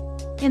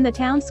 In the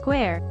town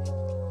square.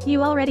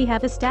 You already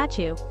have a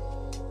statue.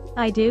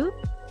 I do?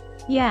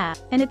 Yeah,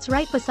 and it's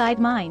right beside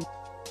mine.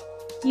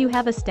 You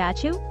have a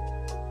statue?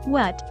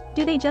 What,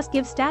 do they just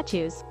give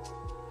statues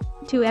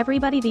to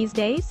everybody these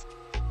days?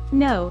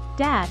 No,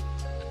 Dad.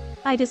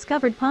 I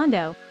discovered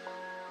Pondo.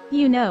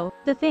 You know,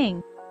 the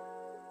thing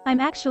I'm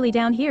actually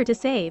down here to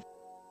save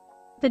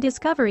the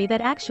discovery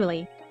that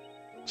actually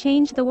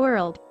changed the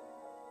world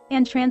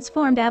and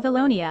transformed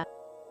Avalonia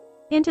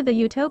into the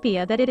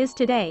utopia that it is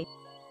today.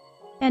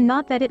 And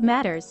not that it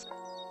matters,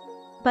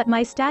 but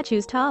my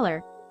statue's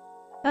taller.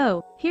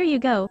 Oh, here you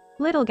go,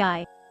 little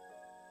guy.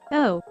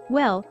 Oh,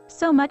 well,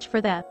 so much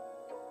for the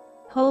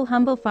whole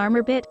humble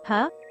farmer bit,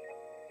 huh?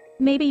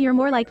 Maybe you're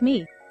more like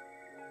me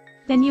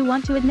than you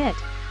want to admit.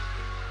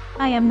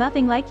 I am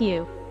nothing like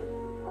you.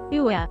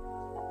 Ooh,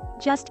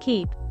 just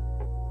keep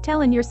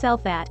telling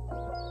yourself that.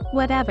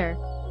 Whatever.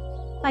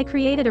 I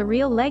created a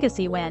real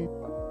legacy when.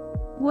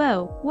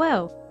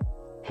 Whoa.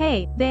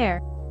 Hey,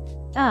 there.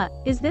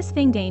 Is this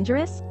thing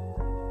dangerous?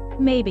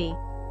 Maybe.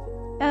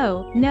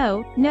 Oh,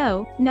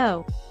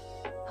 no.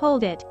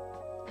 Hold it.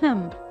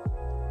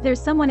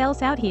 There's someone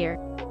else out here.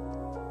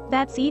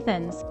 That's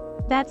Ethan's.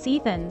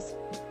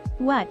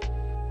 What?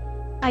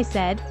 I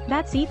said,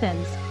 that's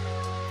Ethan's.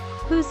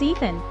 Who's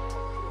Ethan?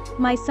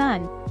 My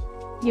son.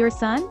 Your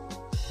son?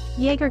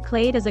 Jaeger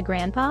Clade as a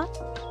grandpa?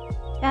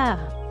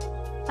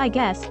 I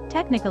guess,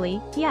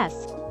 technically,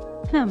 yes.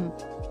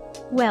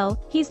 Well,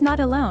 he's not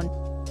alone.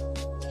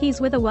 He's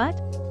with a what?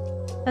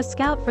 A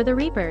scout for the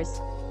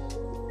Reapers.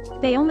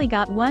 They only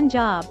got one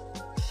job.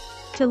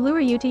 To lure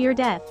you to your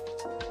death.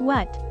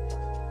 What?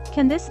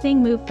 Can this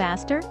thing move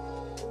faster?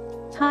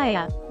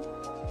 Hiya.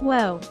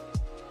 Whoa.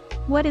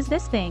 What is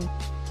this thing?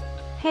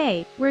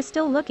 Hey, we're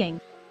still looking.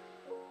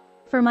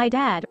 For my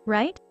dad,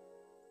 right?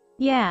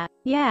 Yeah.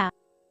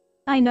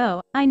 I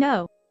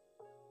know.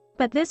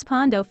 But this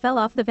Pondo fell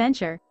off the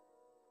venture.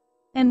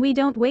 And we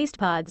don't waste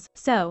pods,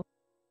 so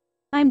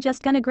I'm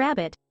just gonna grab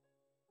it.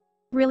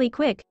 Really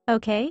quick,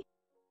 okay?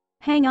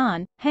 Hang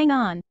on.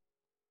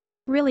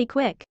 Really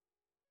quick.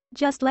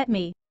 Just let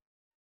me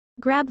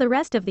grab the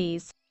rest of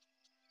these.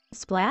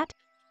 Splat?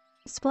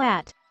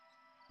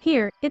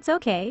 Here, it's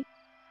okay.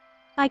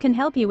 I can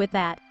help you with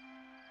that.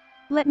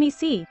 Let me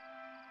see.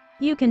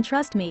 You can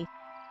trust me.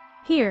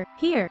 Here.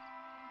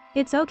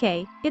 It's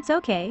okay.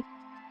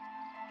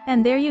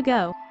 And there you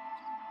go.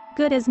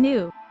 Good as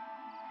new.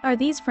 Are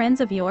these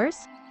friends of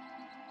yours?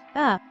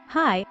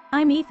 Hi,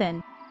 I'm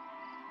Ethan.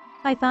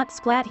 I thought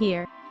Splat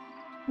here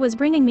was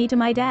bringing me to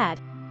my dad.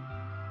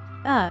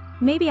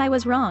 Maybe I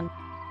was wrong.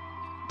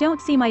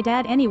 Don't see my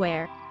dad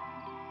anywhere.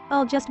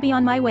 I'll just be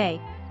on my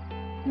way.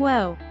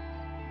 Whoa.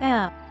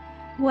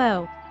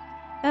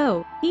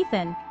 Oh,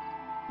 Ethan.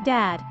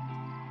 Dad.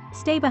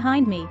 Stay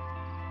behind me.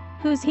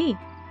 Who's he?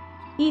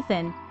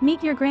 Ethan,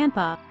 meet your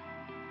grandpa.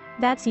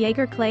 That's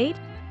Jaeger Clade?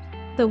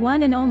 The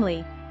one and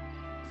only.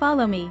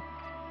 Follow me.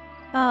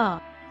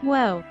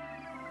 Whoa.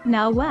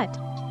 Now what?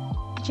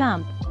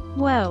 Jump.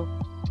 Whoa.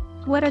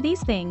 What are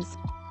these things?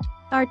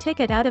 Our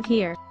ticket out of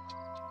here.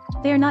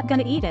 They're not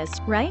gonna eat us,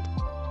 right?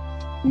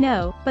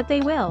 No, but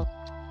they will.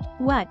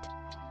 What?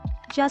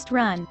 Just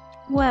run.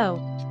 Whoa.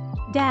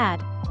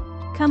 Dad.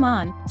 Come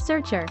on,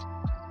 searcher.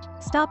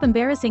 Stop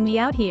embarrassing me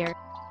out here.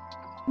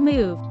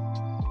 Move.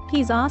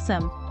 He's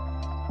awesome.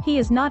 He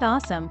is not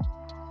awesome.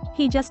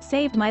 He just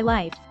saved my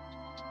life.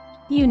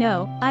 You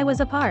know, I was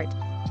a part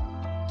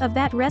of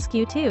that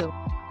rescue too.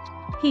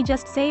 He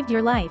just saved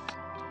your life.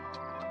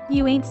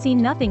 You ain't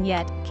seen nothing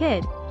yet,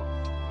 kid.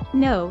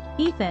 No,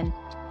 Ethan.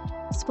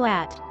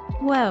 Splat.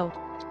 Whoa.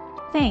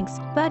 Thanks,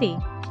 buddy.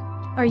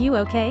 Are you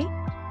okay?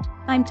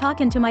 I'm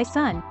talking to my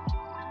son.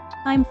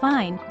 I'm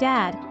fine,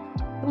 Dad.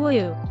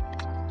 Woo.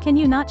 Can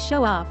you not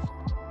show off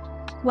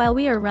while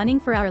we are running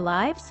for our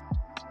lives?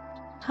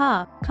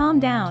 Calm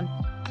down.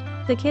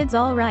 The kid's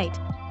all right.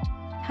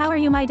 How are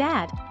you, my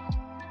dad?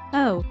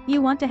 Oh,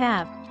 you want to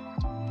have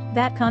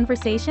that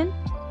conversation?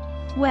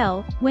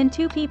 Well, when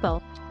two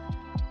people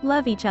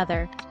love each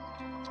other.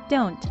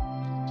 Don't.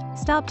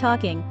 Stop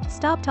talking.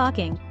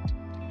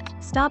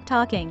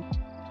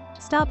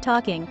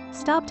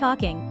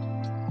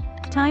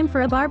 Time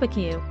for a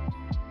barbecue.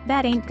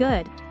 That ain't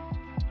good.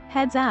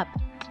 Heads up.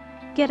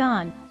 Get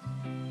on.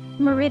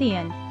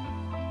 Meridian.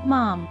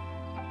 Mom.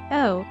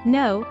 Oh,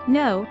 no.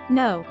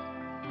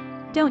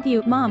 Don't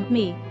you mom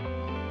me.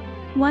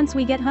 Once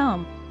we get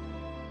home,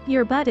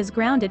 your butt is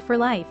grounded for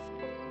life.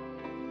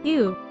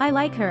 Ew, I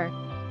like her.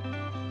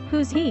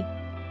 Who's he?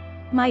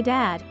 My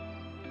dad.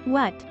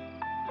 What?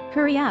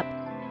 Hurry up.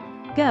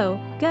 Go.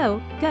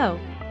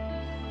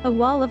 A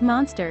wall of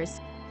monsters.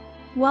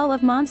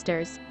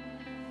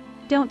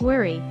 Don't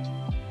worry.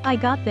 I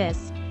got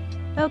this.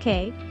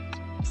 Okay.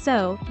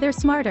 So, they're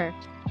smarter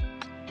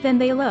than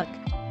they look.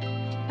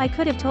 I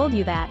could have told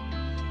you that.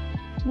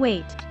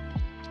 Wait.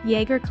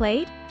 Jaeger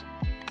Clade?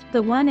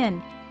 The one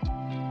in.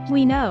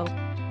 We know.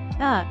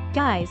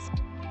 Guys.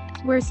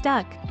 We're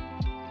stuck.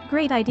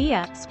 Great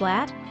idea,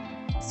 Splat.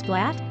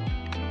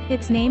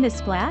 Its name is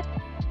Splat?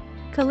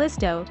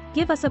 Callisto,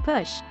 give us a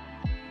push.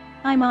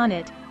 I'm on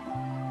it.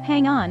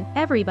 Hang on,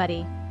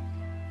 everybody.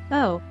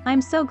 Oh,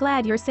 I'm so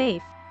glad you're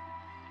safe.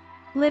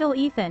 Little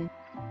Ethan.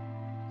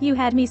 You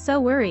had me so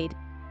worried.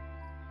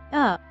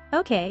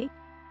 Okay.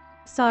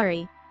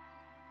 Sorry.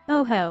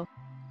 Oh ho.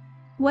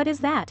 What is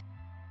that?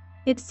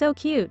 It's so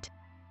cute.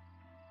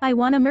 I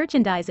wanna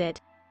merchandise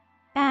it.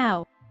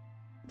 Ow.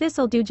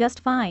 This'll do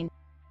just fine.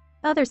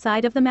 Other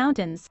side of the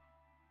mountains.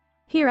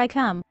 Here I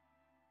come.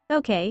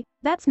 Okay,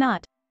 that's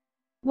not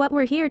what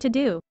we're here to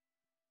do.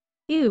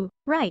 Ew,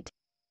 right.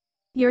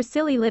 Your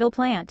silly little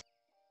plant.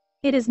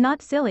 It is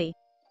not silly.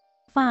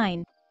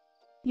 Fine.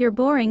 Your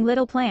boring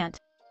little plant.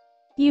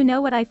 You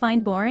know what I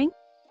find boring?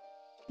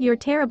 Your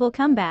terrible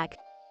comeback.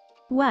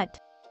 What?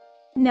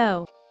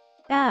 No.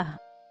 Ah.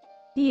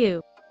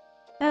 You.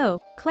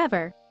 Oh,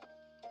 clever.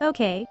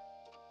 Okay.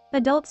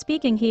 Adult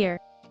speaking here.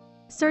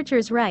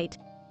 Searcher's right.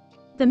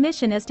 The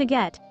mission is to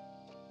get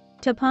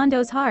to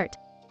Pondo's heart.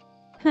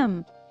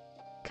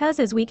 'Cause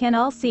as we can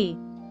all see,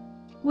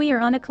 we are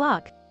on a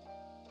clock.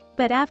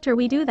 But after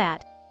we do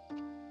that,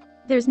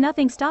 there's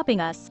nothing stopping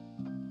us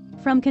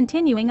from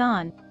continuing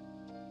on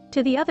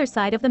to the other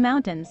side of the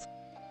mountains.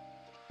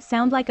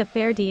 Sound like a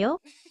fair deal?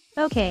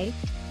 Okay.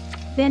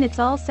 Then it's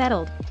all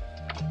settled.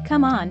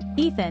 Come on,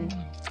 Ethan.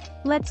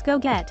 Let's go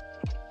get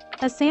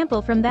a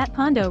sample from that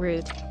Pondo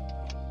route.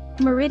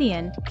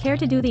 Meridian, care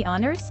to do the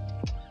honors?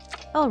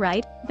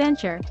 Alright,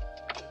 venture.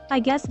 I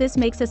guess this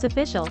makes us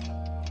official.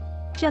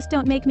 Just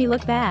don't make me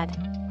look bad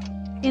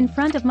in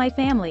front of my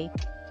family.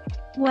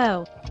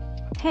 Whoa.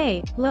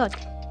 Hey, look.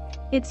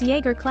 It's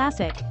Jaeger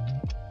Classic.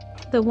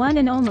 The one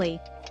and only.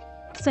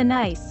 So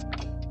nice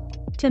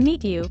to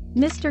meet you,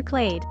 Mr.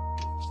 Clade.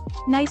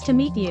 Nice to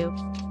meet you.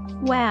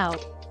 Wow.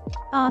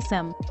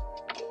 Awesome.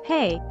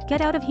 Hey,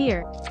 get out of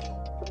here.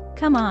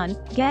 Come on,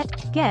 get.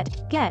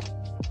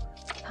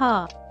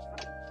 Ha.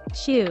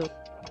 Shoo.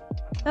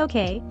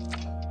 Okay.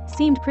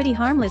 Seemed pretty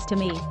harmless to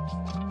me.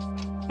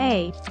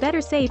 Hey,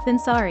 better safe than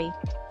sorry.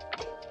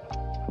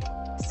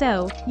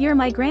 So, you're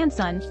my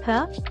grandson,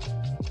 huh?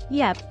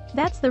 Yep,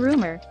 that's the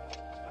rumor.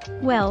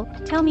 Well,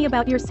 tell me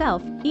about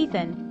yourself,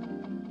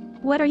 Ethan.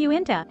 What are you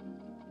into?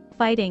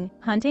 Fighting,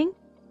 hunting?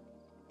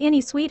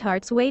 Any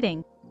sweethearts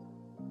waiting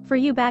for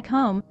you back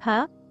home,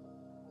 huh?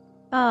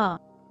 Ah.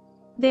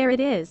 There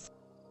it is.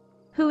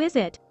 Who is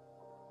it?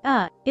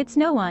 It's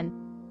no one.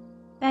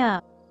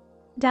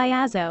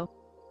 Diazo.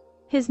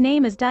 His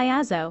name is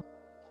Diazo.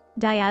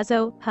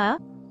 Diazo, huh?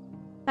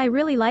 I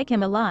really like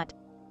him a lot.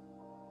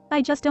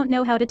 I just don't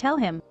know how to tell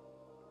him.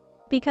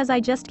 Because I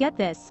just get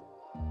this.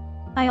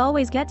 I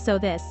always get so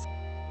this.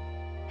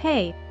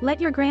 Hey,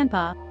 let your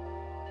grandpa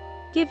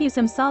give you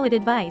some solid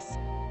advice.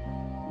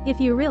 If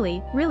you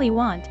really, really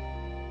want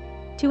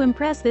to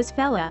impress this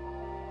fella,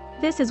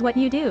 this is what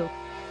you do.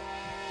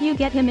 You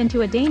get him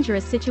into a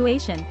dangerous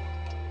situation.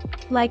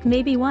 Like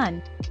maybe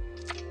one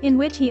in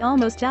which he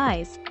almost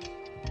dies.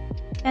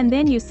 And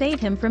then you save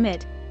him from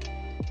it.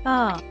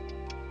 Ah.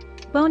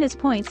 Bonus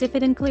points if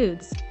it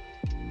includes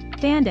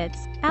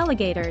bandits,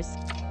 alligators,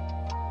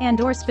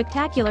 and/or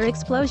spectacular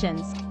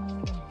explosions.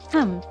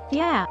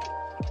 Yeah.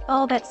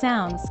 All that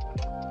sounds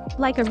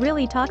like a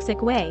really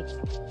toxic way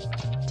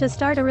to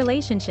start a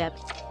relationship.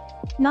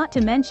 Not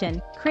to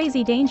mention,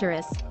 crazy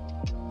dangerous.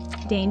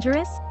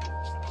 Dangerous?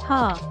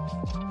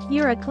 Ha.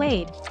 You're a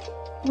Clade.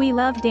 We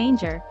love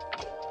danger.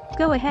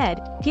 Go ahead,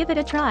 give it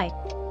a try.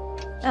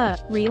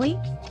 Really?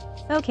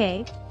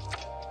 Okay.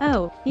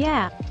 Oh,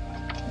 yeah.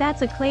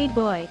 That's a Clade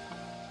boy.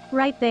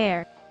 Right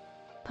there.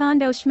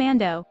 Pondo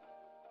Schmando.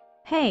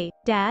 Hey,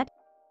 Dad.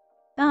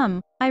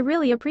 I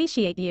really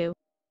appreciate you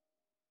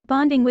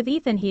bonding with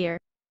Ethan here.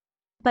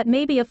 But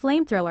maybe a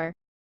flamethrower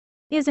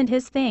isn't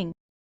his thing.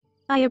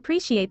 I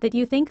appreciate that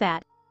you think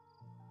that.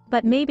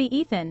 But maybe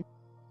Ethan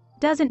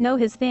doesn't know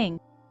his thing.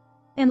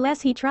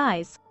 Unless he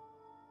tries.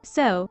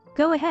 So,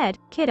 go ahead,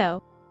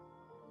 kiddo.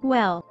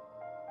 Well,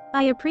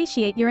 I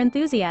appreciate your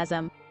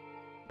enthusiasm.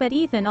 But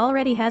Ethan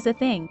already has a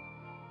thing.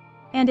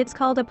 And it's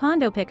called a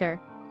Pondo picker.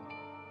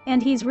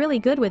 And he's really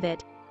good with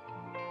it.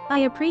 I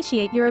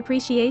appreciate your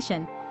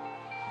appreciation.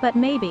 But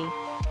maybe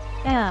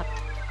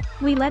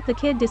we let the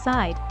kid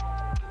decide.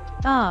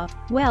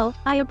 Well,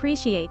 I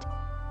appreciate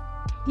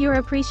your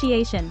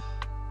appreciation.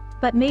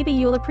 But maybe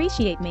you'll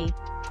appreciate me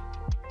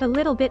a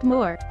little bit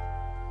more.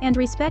 And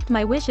respect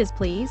my wishes,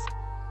 please.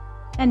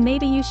 And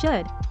maybe you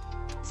should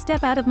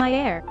step out of my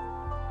air.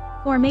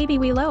 Or maybe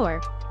we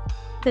lower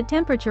the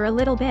temperature a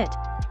little bit.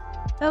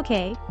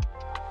 Okay.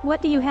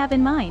 What do you have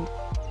in mind?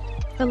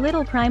 A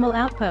little primal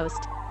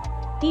outpost.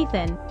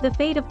 Ethan, the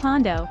fate of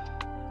Pondo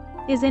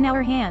is in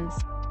our hands.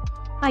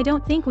 I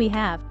don't think we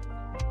have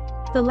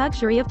the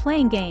luxury of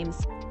playing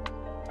games.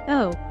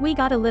 Oh, we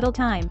got a little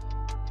time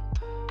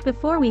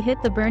before we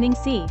hit the burning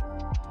sea.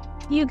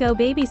 You go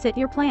babysit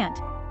your plant.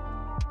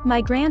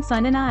 My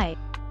grandson and I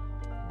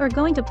are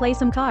going to play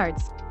some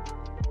cards.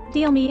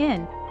 Deal me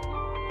in.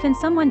 Can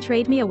someone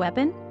trade me a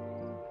weapon?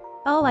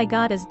 All I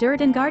got is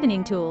dirt and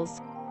gardening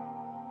tools.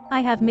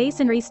 I have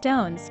masonry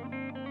stones.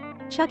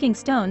 Chucking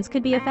stones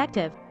could be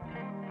effective.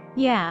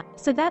 Yeah,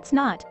 so that's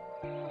not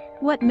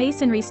what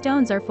masonry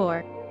stones are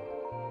for.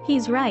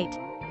 He's right.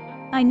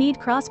 I need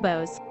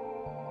crossbows.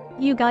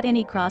 You got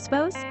any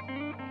crossbows?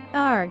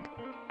 Arg.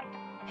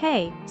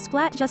 Hey,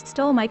 Splat just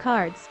stole my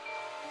cards.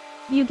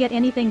 You get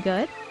anything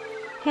good?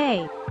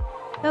 Hey.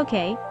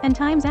 Okay, and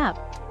time's up.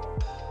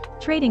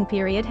 Trading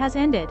period has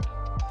ended.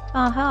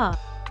 Aha.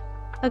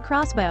 A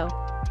crossbow.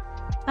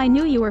 I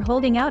knew you were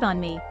holding out on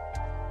me.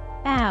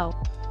 Ow.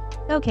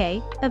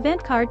 Okay,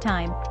 event card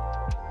time.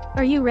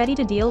 Are you ready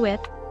to deal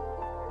with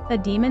a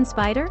demon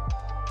spider?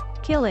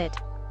 Kill it.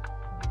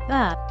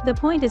 The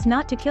point is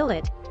not to kill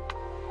it.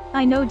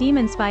 I know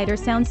demon spider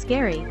sounds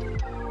scary.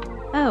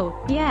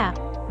 Oh, yeah.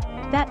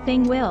 That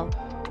thing will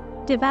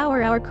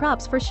devour our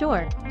crops for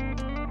sure.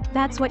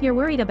 That's what you're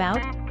worried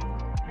about?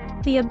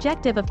 The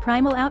objective of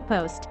Primal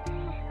Outpost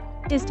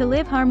is to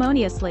live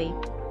harmoniously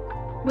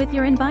with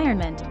your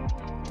environment.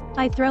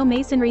 I throw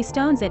masonry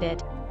stones at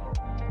it,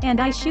 and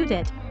I shoot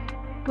it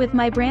with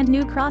my brand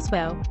new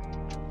crossbow.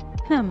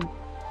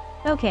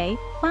 Okay,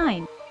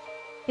 fine.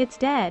 It's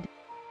dead.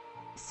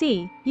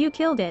 See, you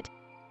killed it.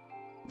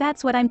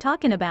 That's what I'm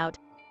talking about.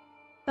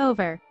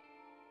 Over.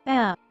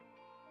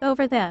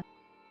 Over the.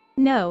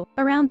 No,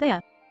 around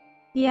the.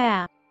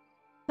 Yeah.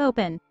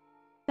 Open.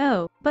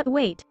 Oh, but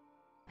wait.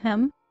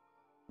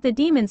 The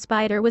demon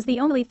spider was the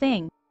only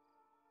thing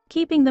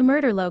keeping the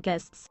murder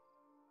locusts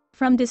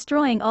from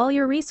destroying all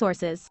your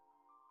resources.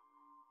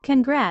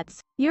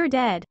 Congrats, you're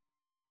dead.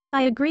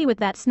 I agree with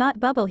that snot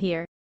bubble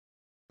here.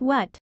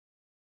 What?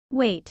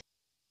 Wait.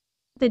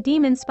 The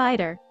demon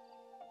spider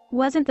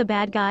wasn't the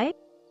bad guy?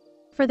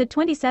 For the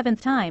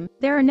 27th time,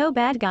 there are no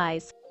bad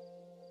guys.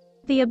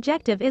 The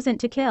objective isn't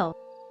to kill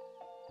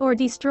or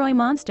destroy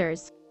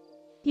monsters.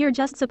 You're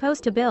just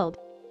supposed to build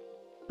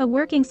a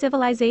working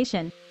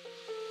civilization,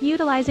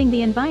 utilizing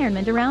the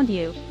environment around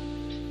you.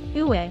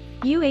 Uwe,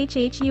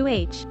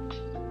 UHHUH.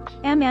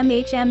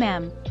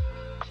 MMHMM.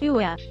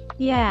 Uwe,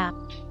 yeah.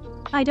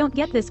 I don't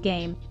get this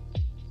game.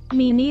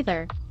 Me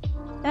neither.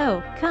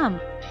 Oh, come.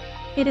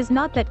 It is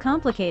not that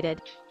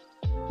complicated.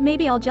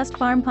 Maybe I'll just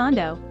farm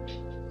Pondo.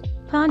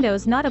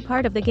 Pondo's not a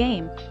part of the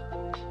game.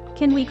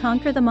 Can we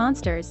conquer the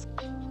monsters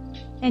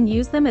and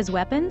use them as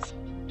weapons?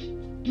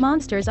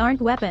 Monsters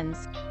aren't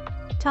weapons.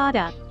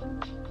 Tada.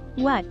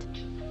 What?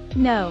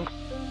 No.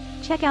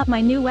 Check out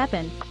my new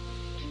weapon.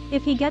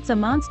 If he gets a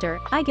monster,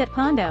 I get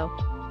Pondo.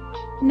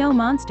 No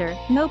monster,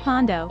 no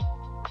Pondo.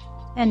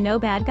 And no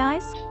bad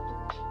guys?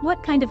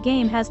 What kind of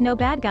game has no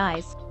bad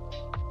guys?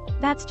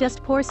 That's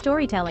just poor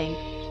storytelling.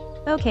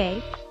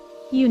 Okay.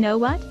 You know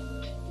what?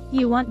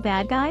 You want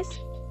bad guys?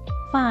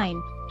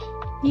 Fine.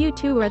 You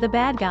two are the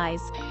bad guys.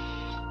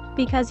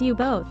 Because you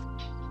both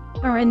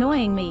are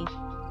annoying me.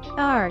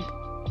 Arg.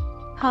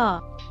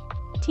 Ha.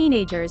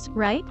 Teenagers,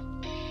 right?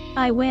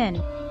 I win.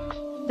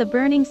 The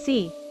burning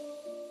sea.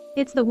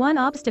 It's the one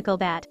obstacle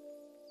that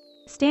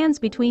stands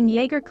between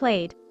Jaeger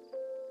Clade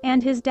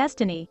and his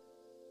destiny.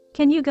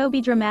 Can you go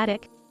be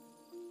dramatic?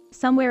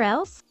 Somewhere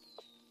else?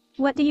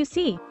 What do you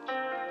see?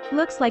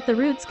 Looks like the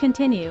roots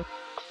continue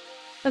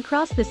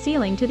across the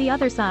ceiling to the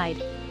other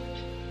side.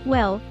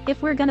 Well,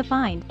 if we're gonna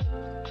find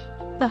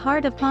the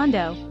heart of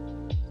Pondo,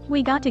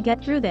 we got to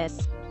get through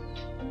this.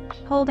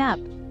 Hold up.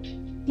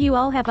 You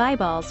all have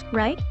eyeballs,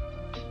 right?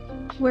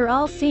 We're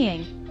all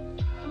seeing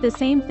the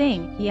same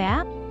thing,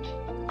 yeah?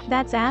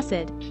 That's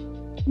acid.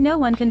 No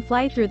one can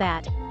fly through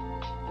that.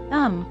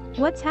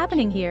 What's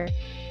happening here?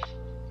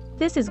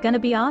 This is gonna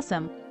be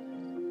awesome.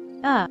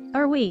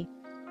 Are we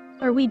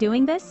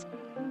doing this?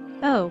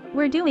 Oh,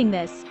 we're doing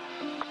this.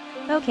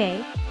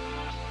 Okay.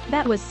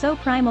 That was so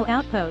Primal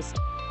Outpost.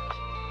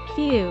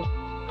 Phew.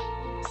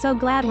 So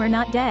glad we're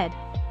not dead.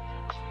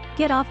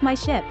 Get off my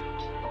ship.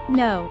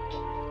 No.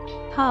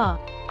 Ha.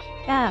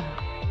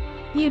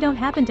 You don't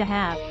happen to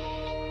have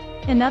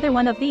another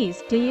one of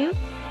these, do you?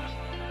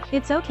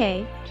 It's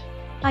okay.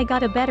 I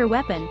got a better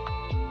weapon.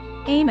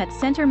 Aim at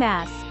center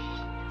mass.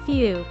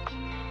 Phew.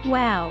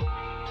 Wow.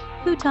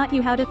 Who taught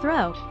you how to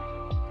throw?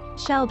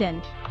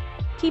 Sheldon.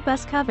 Keep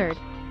us covered.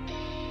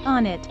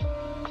 On it.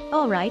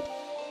 Alright.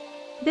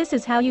 This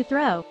is how you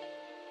throw.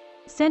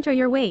 Center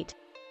your weight.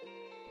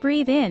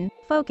 Breathe in,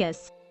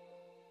 focus.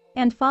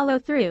 And follow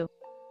through.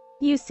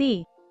 You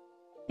see.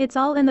 It's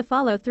all in the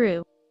follow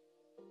through.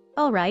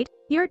 Alright,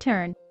 your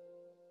turn.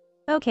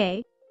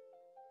 Okay.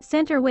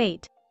 Center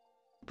weight.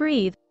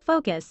 Breathe,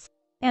 focus.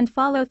 And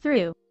follow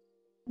through.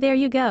 There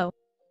you go.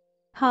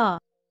 Ha.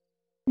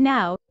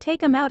 Now,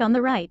 take 'em out on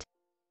the right.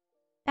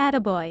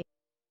 Attaboy.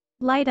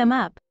 Light 'em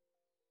up.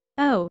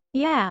 Oh,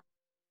 yeah.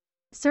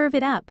 Serve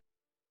it up.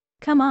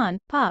 Come on,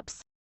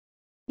 Pops.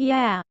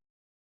 Yeah.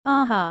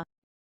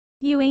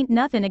 You ain't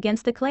nothin'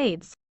 against the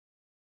Clades.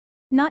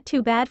 Not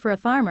too bad for a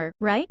farmer,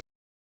 right?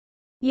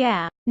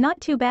 Yeah,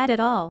 not too bad at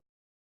all.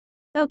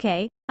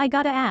 Okay, I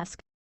gotta ask.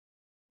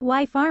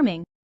 Why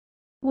farming?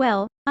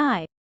 Well,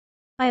 I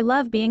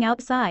love being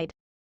outside.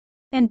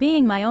 And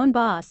being my own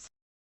boss.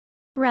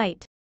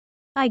 Right.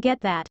 I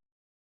get that.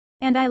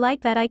 And I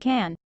like that I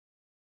can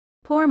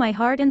pour my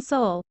heart and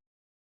soul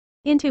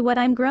into what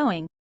I'm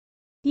growing.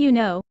 You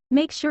know,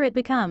 make sure it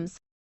becomes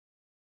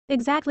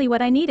exactly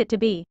what I need it to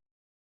be.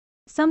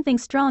 Something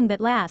strong that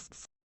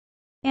lasts.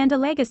 And a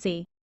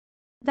legacy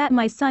that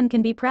my son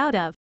can be proud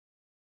of.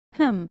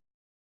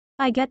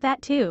 I get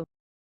that too.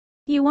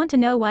 You want to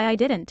know why I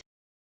didn't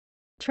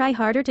try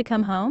harder to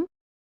come home?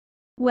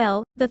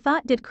 Well, the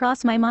thought did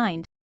cross my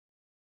mind.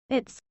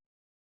 It's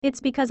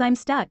because I'm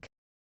stuck.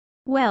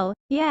 Well,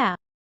 yeah.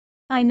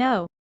 I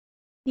know.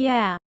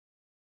 Yeah.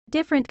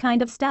 Different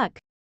kind of stuck.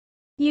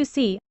 You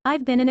see,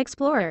 I've been an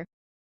explorer.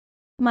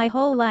 My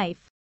whole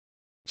life.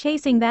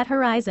 Chasing that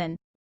horizon.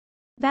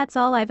 That's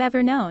all I've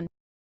ever known.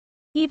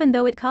 Even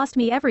though it cost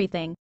me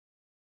everything.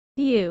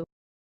 You.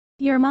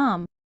 Your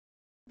mom.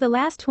 The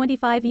last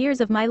 25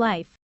 years of my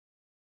life.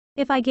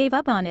 If I gave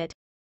up on it,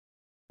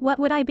 what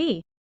would I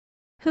be?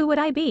 Who would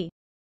I be?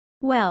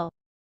 Well,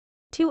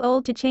 too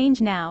old to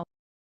change now.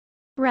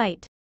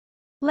 Right.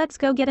 Let's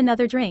go get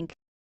another drink.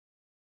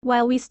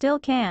 While we still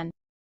can.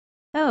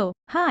 Oh,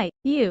 hi,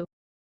 you.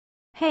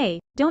 Hey,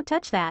 don't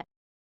touch that.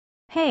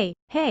 Hey,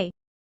 hey.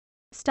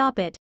 Stop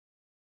it.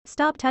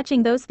 Stop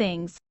touching those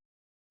things.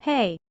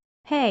 Hey,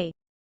 hey.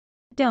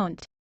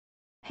 Don't.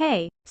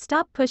 Hey,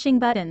 stop pushing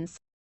buttons.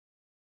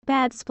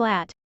 Bad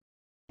splat.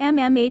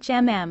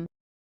 MMHMM.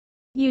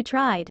 You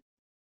tried.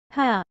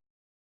 Huh.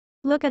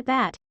 Look at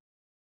that.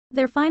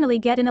 They're finally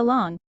getting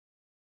along.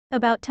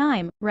 About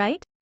time,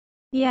 right?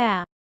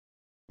 Yeah.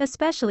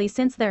 Especially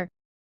since they're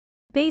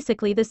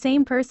basically the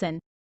same person.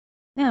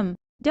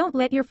 Don't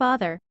let your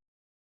father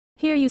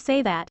hear you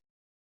say that.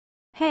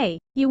 Hey,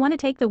 you wanna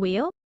take the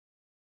wheel?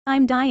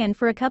 I'm dying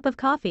for a cup of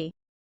coffee.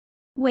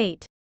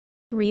 Wait.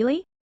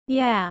 Really?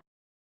 Yeah.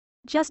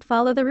 Just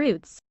follow the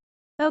roots.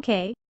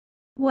 Okay.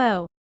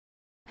 Whoa.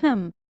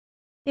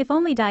 If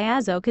only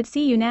Diazo could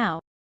see you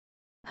now.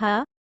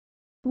 Huh?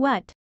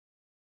 What?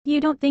 You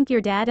don't think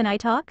your dad and I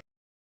talk?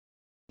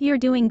 You're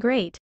doing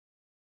great.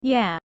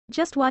 Yeah,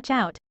 just watch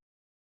out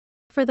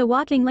for the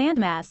walking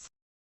landmass.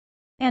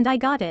 And I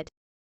got it.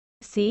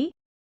 See?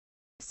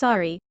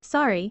 Sorry.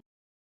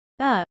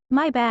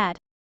 My bad.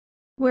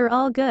 We're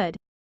all good.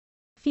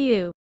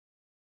 Phew.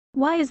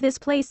 Why is this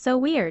place so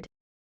weird?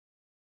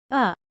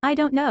 I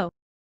don't know.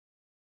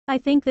 I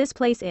think this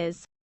place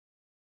is.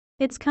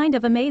 It's kind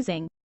of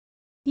amazing.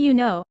 You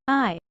know,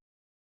 I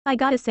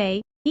gotta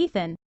say,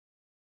 Ethan.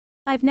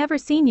 I've never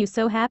seen you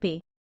so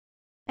happy.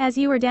 As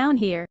you were down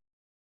here.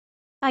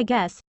 I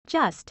guess,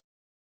 just.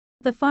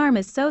 The farm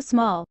is so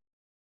small.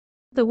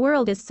 The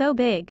world is so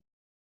big.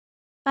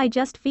 I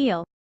just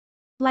feel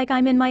like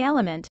I'm in my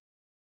element.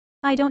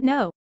 I don't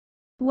know.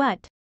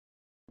 What?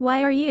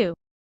 Why are you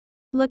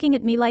looking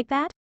at me like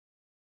that?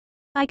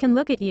 I can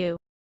look at you.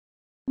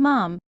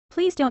 Mom,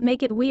 please don't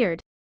make it weird.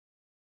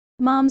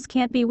 Moms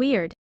can't be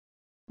weird.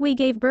 We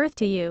gave birth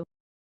to you.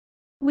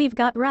 We've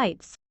got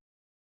rights.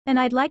 And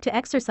I'd like to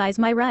exercise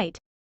my right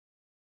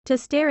to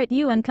stare at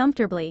you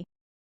uncomfortably.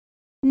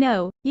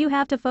 No, you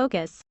have to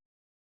focus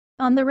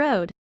on the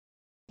road.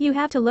 You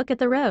have to look at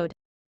the road.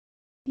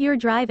 You're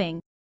driving.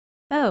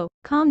 Oh,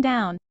 calm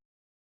down.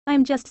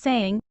 I'm just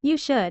saying, you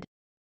should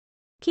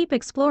keep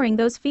exploring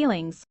those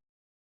feelings.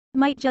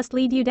 Might just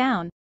lead you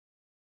down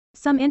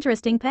some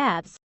interesting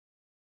paths.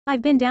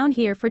 I've been down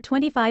here for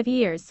 25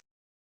 years.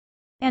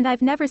 And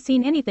I've never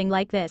seen anything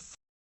like this.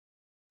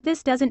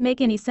 This doesn't make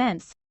any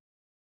sense.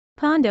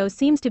 Pondo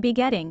seems to be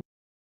getting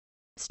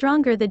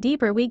stronger the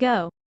deeper we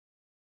go.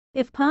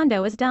 If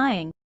Pondo is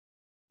dying,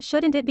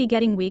 shouldn't it be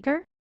getting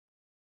weaker?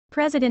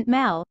 President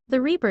Mal,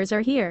 the Reapers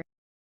are here.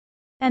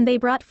 And they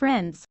brought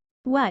friends.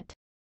 What?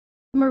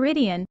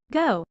 Meridian,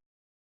 go.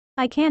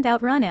 I can't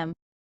outrun him.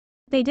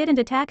 They didn't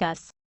attack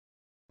us.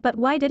 But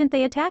why didn't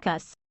they attack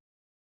us?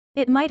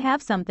 It might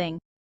have something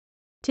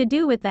to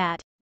do with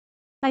that.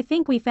 I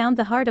think we found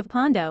the heart of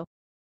Pondo.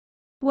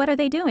 What are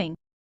they doing?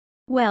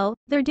 Well,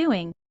 they're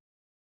doing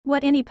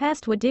what any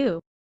pest would do.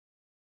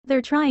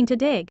 They're trying to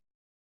dig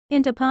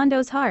into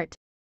Pondo's heart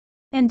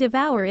and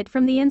devour it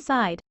from the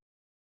inside.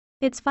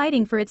 It's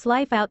fighting for its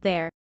life out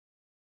there.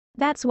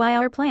 That's why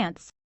our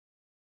plants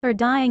are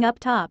dying up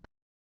top.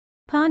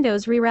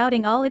 Pondo's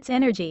rerouting all its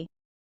energy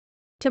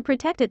to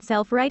protect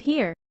itself right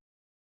here.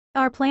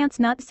 Our plant's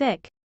not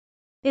sick.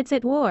 It's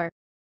at war.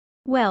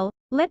 Well,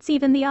 let's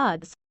even the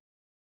odds.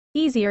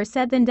 Easier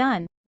said than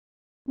done.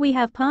 We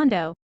have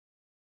Pondo.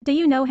 Do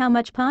you know how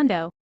much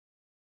Pondo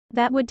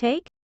that would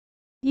take?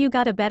 You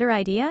got a better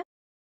idea?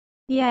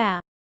 Yeah.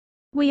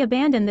 We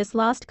abandon this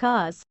lost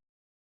cause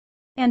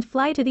and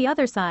fly to the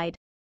other side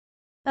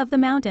of the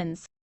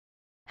mountains.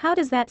 How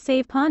does that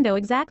save Pondo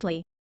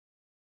exactly?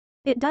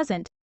 It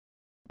doesn't.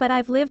 But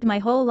I've lived my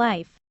whole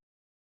life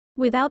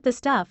without the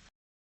stuff.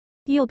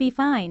 You'll be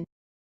fine.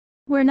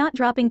 We're not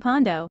dropping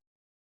Pondo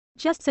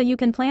just so you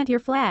can plant your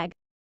flag.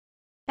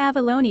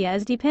 Avalonia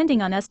is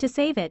depending on us to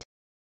save it.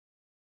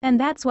 And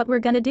that's what we're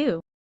gonna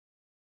do.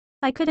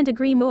 I couldn't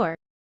agree more.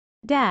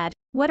 Dad,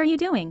 what are you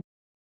doing?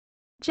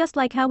 Just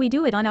like how we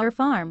do it on our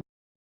farm.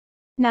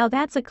 Now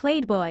that's a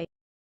Clade boy.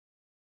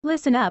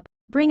 Listen up,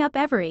 bring up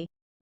every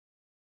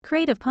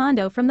crate of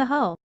Pondo from the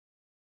hull.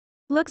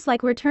 Looks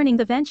like we're turning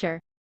the venture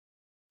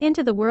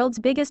into the world's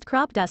biggest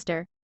crop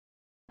duster.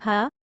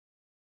 Huh?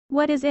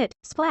 What is it,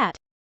 Splat?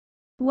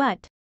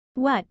 What?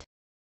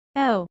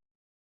 Oh.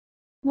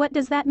 What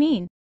does that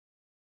mean?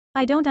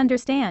 I don't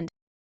understand.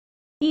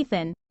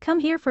 Ethan, come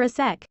here for a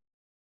sec.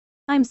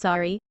 I'm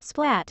sorry,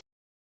 Splat.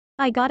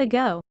 I gotta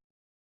go.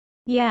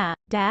 Yeah,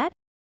 Dad?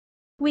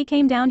 We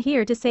came down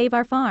here to save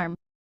our farm.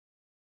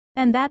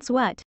 And that's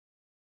what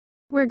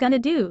we're gonna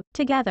do,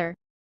 together.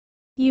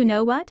 You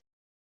know what?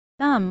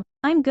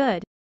 I'm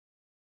good.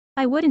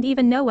 I wouldn't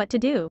even know what to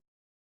do.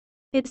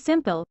 It's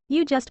simple,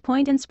 you just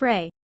point and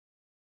spray.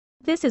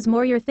 This is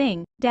more your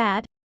thing,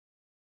 Dad.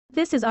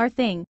 This is our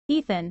thing,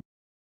 Ethan.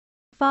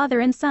 Father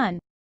and son.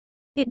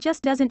 It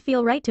just doesn't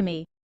feel right to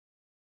me.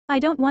 I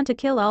don't want to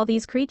kill all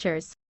these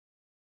creatures.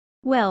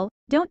 Well,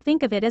 don't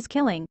think of it as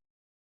killing.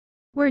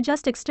 We're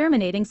just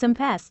exterminating some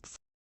pests.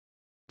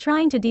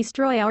 Trying to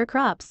destroy our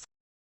crops.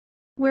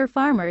 We're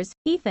farmers,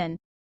 Ethan.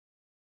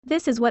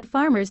 This is what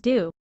farmers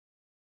do.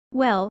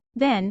 Well,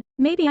 then,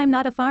 maybe I'm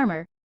not a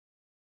farmer.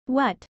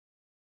 What?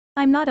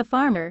 I'm not a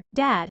farmer,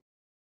 Dad.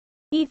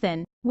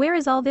 Ethan, where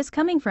is all this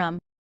coming from?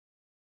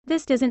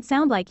 This doesn't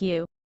sound like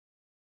you.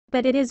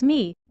 But it is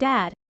me,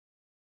 Dad.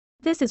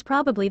 This is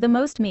probably the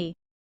most me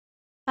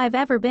I've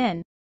ever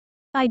been.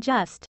 I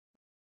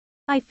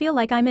feel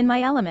like I'm in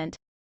my element.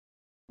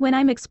 When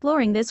I'm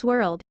exploring this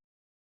world.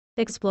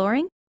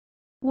 Exploring?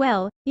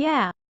 Well,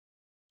 yeah.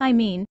 I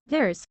mean,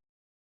 there's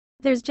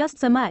just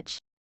so much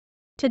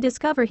to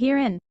discover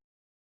herein.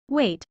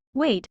 Wait,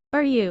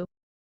 are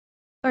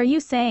you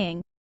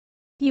saying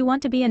you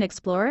want to be an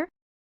explorer?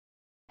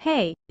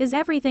 Hey, is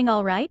everything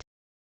all right?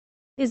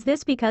 Is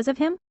this because of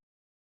him?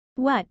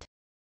 What?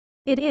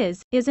 It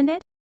is, isn't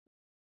it?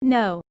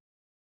 No.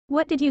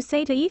 What did you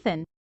say to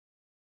Ethan?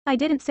 I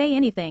didn't say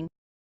anything.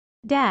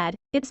 Dad,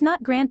 it's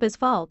not Grandpa's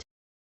fault.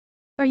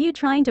 Are you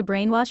trying to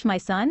brainwash my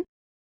son?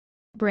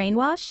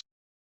 Brainwash?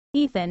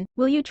 Ethan,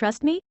 will you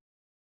trust me?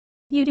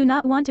 You do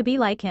not want to be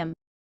like him.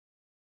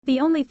 The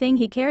only thing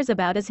he cares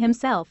about is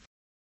himself.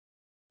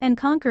 And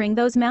conquering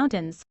those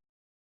mountains.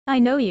 I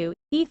know you,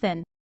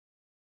 Ethan.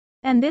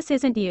 And this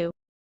isn't you.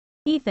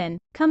 Ethan,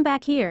 come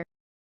back here.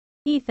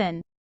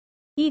 Ethan.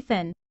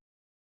 Ethan.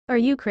 Are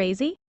you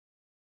crazy?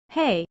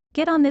 Hey,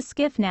 get on this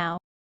skiff now.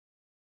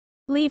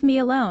 Leave me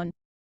alone.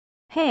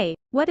 Hey,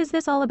 what is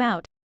this all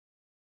about?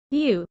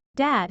 You,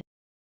 Dad.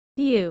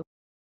 You.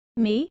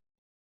 Me?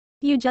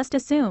 You just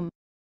assume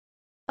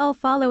I'll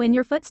follow in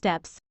your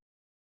footsteps.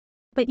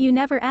 But you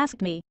never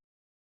asked me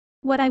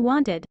what I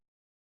wanted.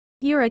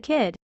 You're a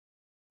kid.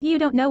 You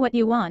don't know what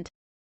you want.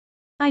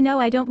 I know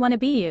I don't want to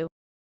be you.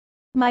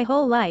 My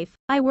whole life,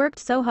 I worked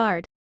so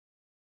hard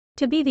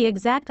to be the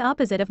exact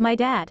opposite of my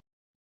dad.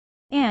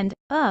 And,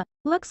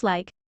 looks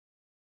like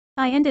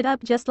I ended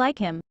up just like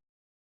him.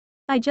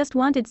 I just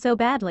wanted so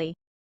badly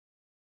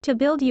to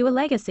build you a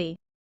legacy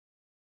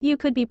you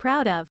could be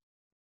proud of.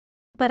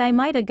 But I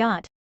might have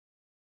got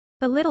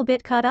a little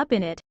bit caught up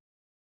in it.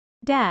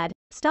 Dad,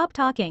 stop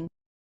talking.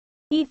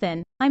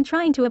 Ethan, I'm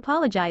trying to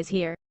apologize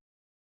here.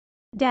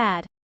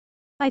 Dad.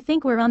 I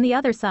think we're on the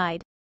other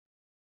side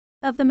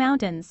of the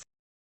mountains.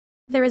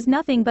 There is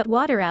nothing but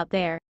water out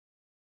there.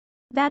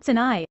 That's an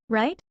eye,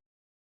 right?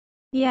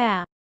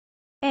 Yeah.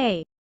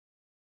 A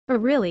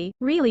really,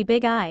 really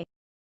big eye.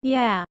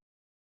 Yeah.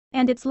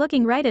 And it's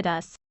looking right at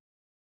us.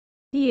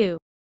 You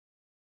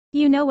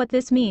know what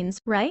this means,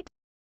 right?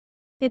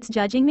 It's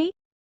judging me?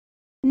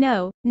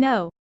 No.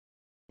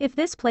 If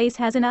this place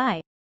has an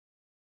eye,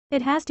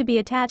 it has to be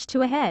attached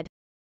to a head.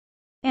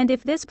 And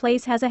if this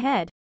place has a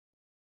head,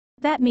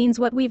 that means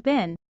what we've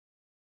been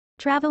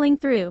traveling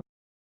through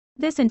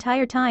this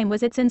entire time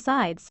was its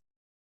insides.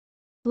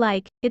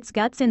 Like, its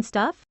guts and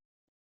stuff?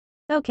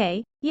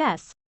 Okay,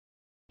 yes.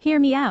 Hear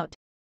me out.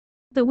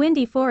 The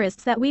windy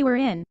forests that we were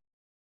in.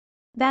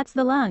 That's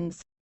the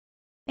lungs.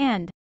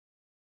 And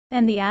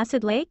the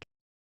acid lake?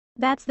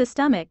 That's the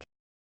stomach.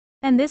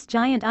 And this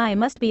giant eye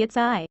must be its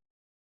eye.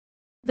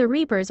 The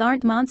Reapers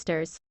aren't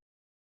monsters.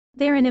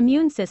 They're an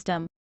immune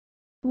system.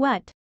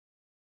 What?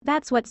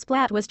 That's what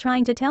Splat was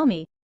trying to tell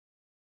me.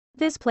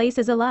 This place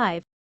is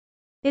alive.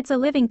 It's a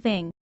living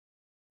thing.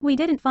 We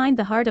didn't find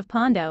the heart of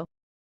Pondo.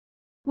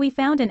 We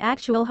found an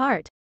actual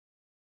heart.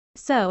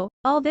 So,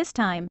 all this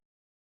time,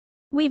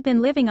 we've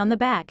been living on the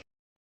back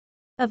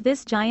of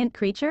this giant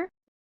creature?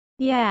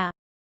 Yeah.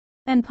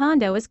 And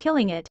Pondo is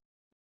killing it.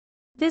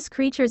 This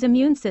creature's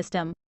immune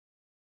system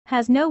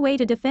has no way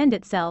to defend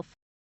itself.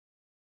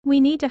 We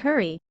need to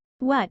hurry.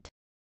 What?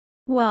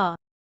 Wah.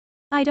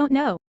 I don't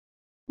know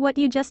what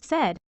you just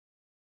said.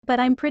 But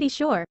I'm pretty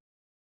sure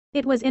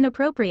it was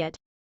inappropriate.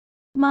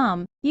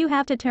 Mom, you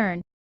have to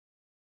turn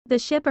the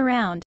ship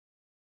around.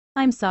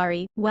 I'm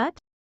sorry, what?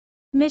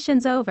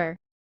 Mission's over.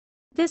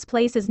 This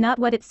place is not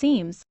what it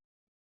seems.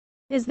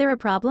 Is there a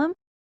problem?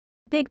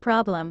 Big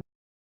problem.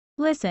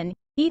 Listen,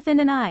 Ethan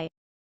and I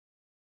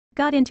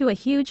got into a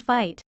huge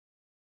fight.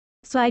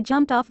 So I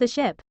jumped off the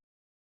ship.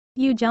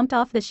 You jumped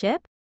off the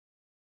ship?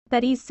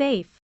 But he's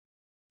safe.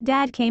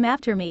 Dad came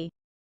after me.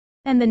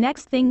 And the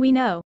next thing we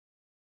know,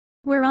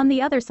 we're on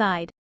the other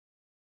side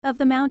of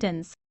the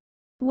mountains.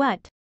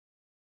 What?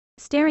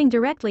 Staring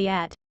directly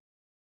at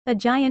a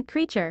giant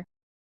creature.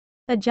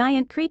 A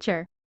giant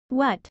creature.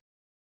 What?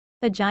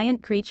 A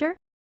giant creature?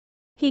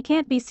 He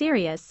can't be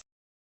serious.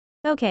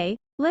 Okay,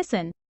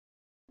 listen.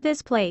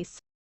 This place,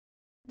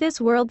 this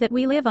world that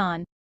we live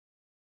on,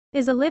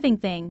 is a living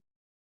thing.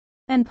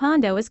 And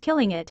Pondo is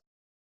killing it.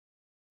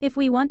 If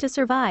we want to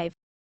survive,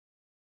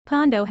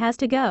 Pondo has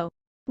to go.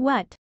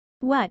 What?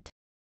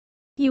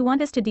 You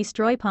want us to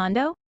destroy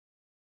Pondo?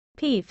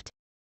 Peeved.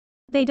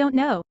 They don't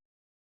know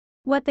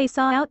what they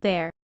saw out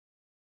there.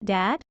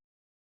 Dad?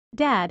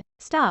 Dad,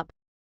 stop.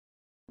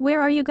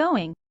 Where are you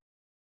going?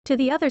 To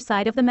the other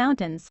side of the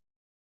mountains.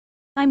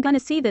 I'm gonna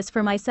see this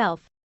for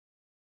myself.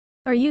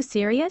 Are you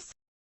serious?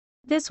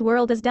 This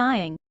world is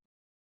dying.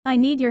 I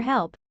need your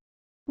help.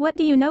 What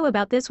do you know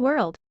about this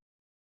world?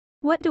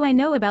 What do I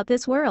know about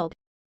this world?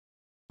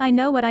 I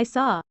know what I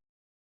saw.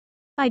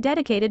 I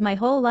dedicated my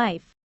whole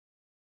life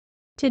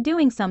to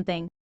doing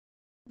something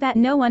that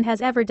no one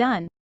has ever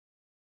done.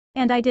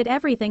 And I did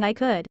everything I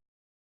could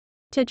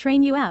to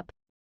train you up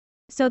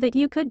so that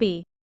you could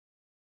be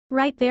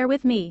right there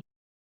with me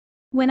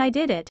when I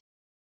did it.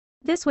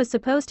 This was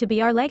supposed to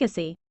be our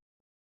legacy.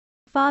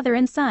 Father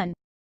and son.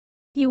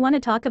 You want to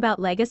talk about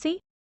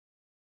legacy?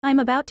 I'm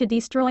about to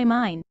destroy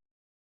mine.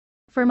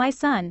 For my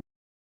son.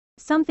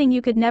 Something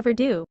you could never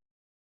do.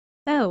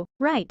 Oh,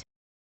 right.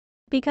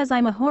 Because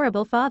I'm a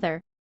horrible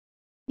father.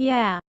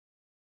 Yeah.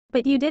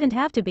 But you didn't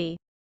have to be.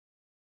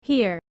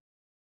 Here.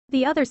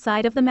 The other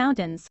side of the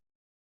mountains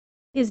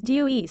is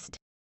due east.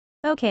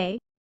 Okay.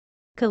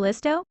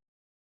 Callisto?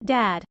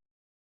 Dad.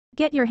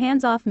 Get your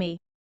hands off me.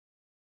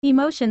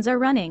 Emotions are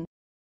running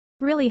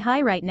really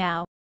high right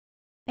now.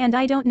 And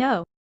I don't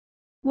know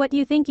what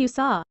you think you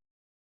saw.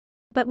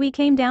 But we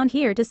came down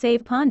here to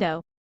save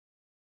Pondo.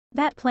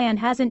 That plan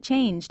hasn't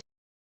changed.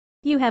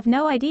 You have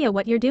no idea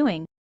what you're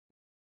doing.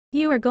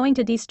 You are going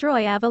to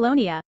destroy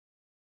Avalonia.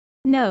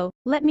 No,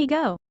 let me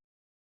go.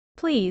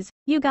 Please,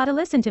 you gotta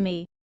listen to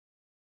me.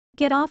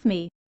 Get off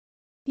me.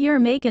 You're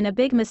making a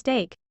big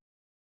mistake.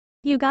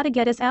 You gotta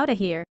get us out of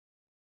here.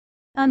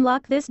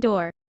 Unlock this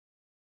door.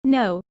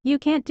 No, you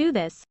can't do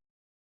this.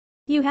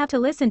 You have to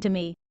listen to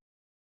me.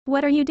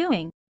 What are you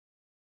doing?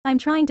 I'm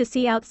trying to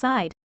see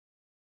outside.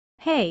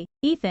 Hey,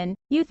 Ethan,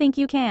 you think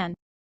you can?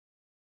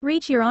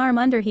 Reach your arm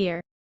under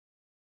here.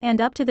 And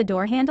up to the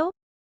door handle?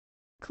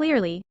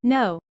 Clearly,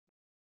 no.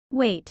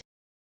 Wait.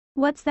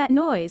 What's that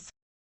noise?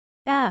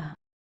 Ah.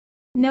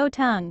 No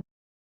tongue.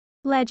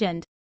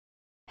 Legend.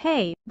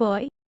 Hey,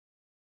 boy.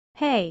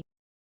 Hey.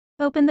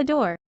 Open the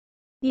door.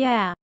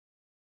 Yeah.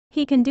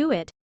 He can do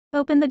it.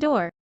 Open the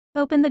door.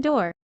 Open the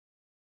door.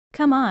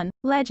 Come on,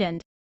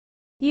 legend.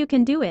 You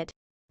can do it.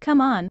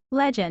 Come on,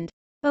 legend.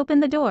 Open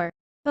the door.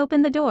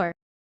 Open the door.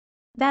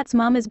 That's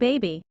Mama's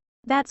baby.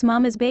 That's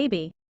Mama's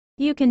baby.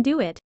 You can do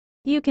it.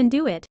 You can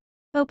do it.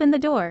 Open the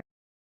door.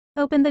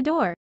 Open the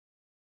door.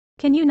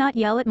 Can you not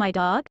yell at my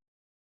dog?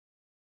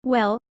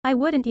 Well, I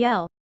wouldn't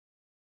yell.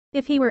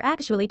 If he were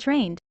actually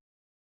trained.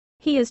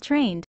 He is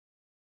trained.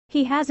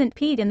 He hasn't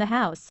peed in the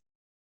house.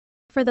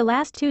 For the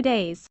last 2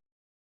 days.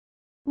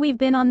 We've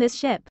been on this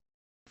ship.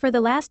 For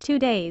the last 2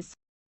 days.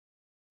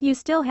 You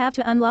still have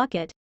to unlock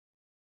it.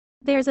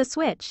 There's a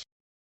switch.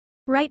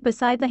 Right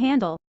beside the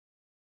handle.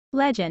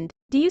 Legend,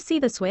 do you see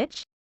the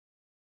switch?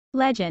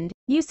 Legend,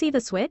 you see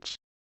the switch?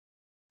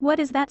 What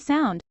is that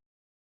sound?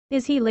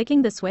 Is he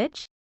licking the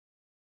switch?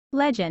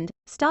 Legend,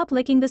 stop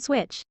licking the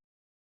switch.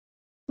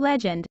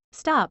 Legend,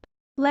 stop.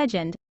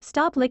 Legend,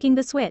 stop licking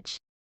the switch.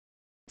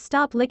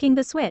 Stop licking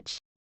the switch.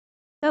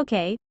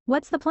 Okay,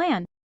 what's the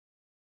plan?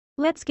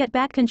 Let's get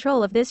back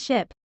control of this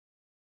ship.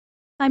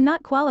 I'm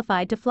not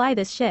qualified to fly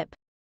this ship.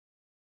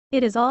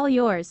 It is all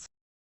yours.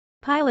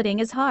 Piloting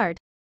is hard.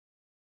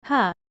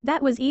 Huh,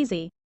 that was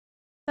easy.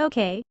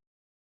 Okay.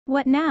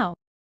 What now?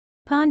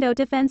 Pondo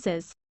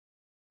defenses.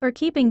 Or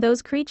keeping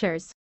those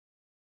creatures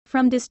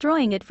from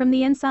destroying it from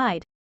the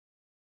inside.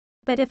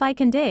 But if I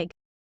can dig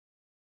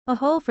a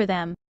hole for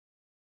them,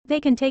 they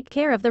can take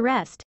care of the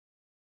rest.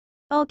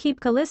 I'll keep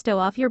Callisto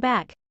off your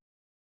back.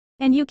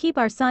 And you keep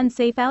our son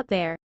safe out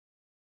there.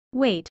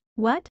 Wait,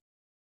 what?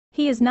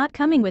 He is not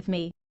coming with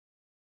me.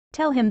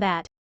 Tell him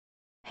that.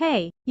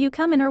 Hey, you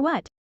coming or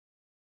what?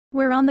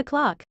 We're on the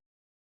clock.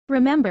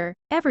 Remember,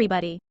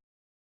 everybody.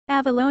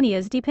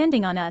 Avalonia's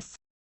depending on us.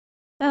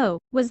 Oh,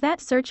 was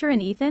that Searcher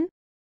and Ethan?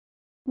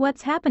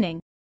 What's happening?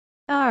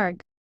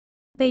 Arg.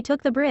 They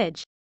took the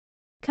bridge.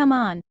 Come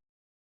on.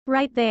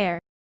 Right there.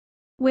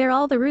 Where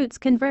all the routes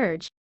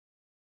converge.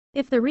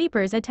 If the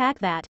Reapers attack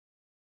that,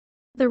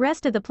 the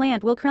rest of the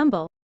plant will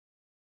crumble.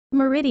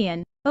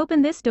 Meridian,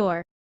 open this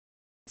door.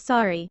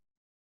 Sorry.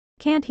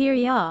 Can't hear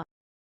ya.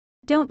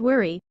 Don't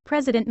worry,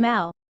 President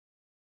Mal.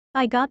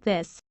 I got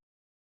this.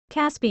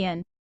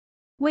 Caspian.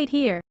 Wait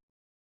here.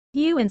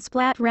 You and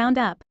Splat round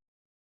up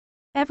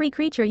every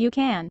creature you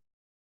can.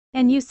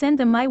 And you send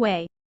them my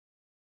way.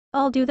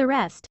 I'll do the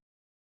rest.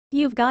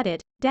 You've got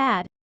it,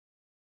 Dad.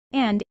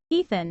 And,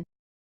 Ethan.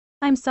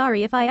 I'm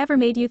sorry if I ever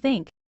made you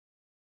think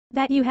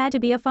that you had to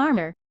be a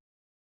farmer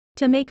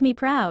to make me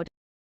proud.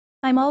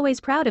 I'm always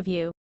proud of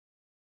you.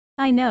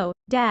 I know,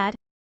 Dad.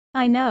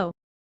 I know.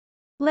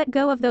 Let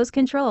go of those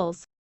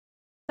controls.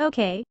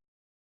 Okay.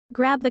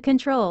 Grab the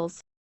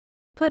controls.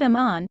 Put 'em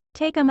on,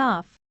 take 'em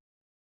off.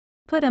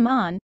 Put 'em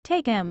on,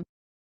 take 'em.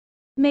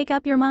 Make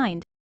up your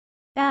mind.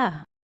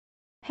 Ah.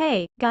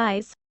 Hey,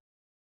 guys.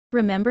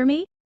 Remember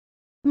me?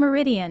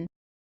 Meridian.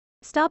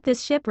 Stop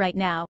this ship right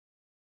now.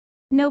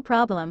 No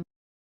problem.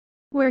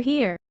 We're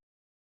here.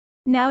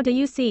 Now do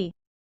you see?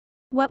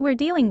 What we're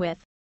dealing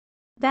with.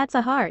 That's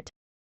a heart.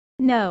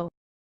 No.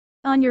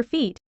 On your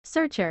feet,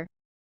 searcher.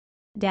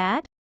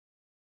 Dad?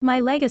 My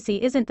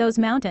legacy isn't those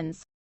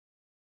mountains.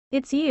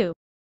 It's you.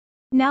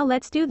 Now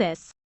let's do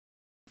this.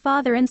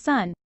 Father and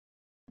son.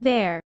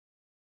 There.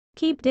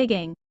 Keep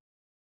digging.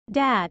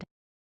 Dad.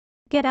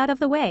 Get out of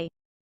the way.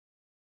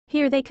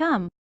 Here they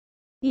come.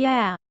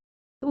 Yeah.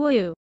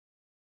 Woo.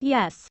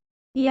 Yes.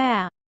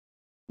 Yeah.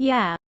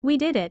 Yeah, we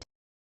did it.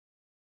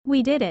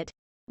 We did it.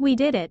 We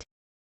did it.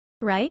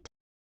 Right?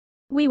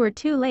 We were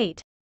too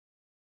late.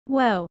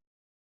 Whoa.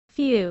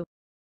 Phew.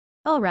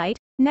 Alright,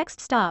 next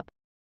stop.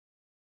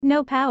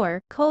 No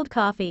power, cold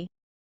coffee.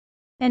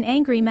 And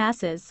angry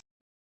masses.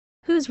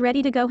 Who's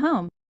ready to go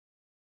home?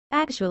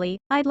 Actually,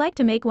 I'd like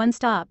to make one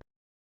stop.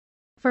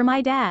 For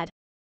my dad.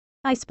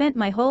 I spent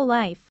my whole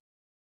life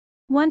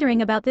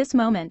wondering about this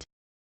moment.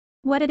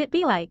 What did it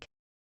be like?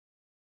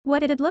 What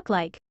did it look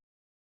like?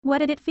 What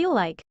did it feel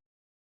like?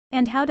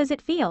 And how does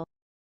it feel?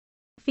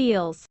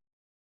 Feels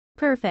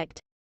perfect.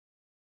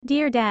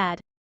 Dear Dad.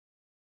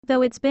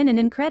 Though it's been an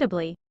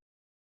incredibly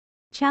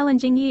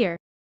challenging year,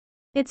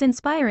 it's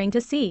inspiring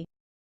to see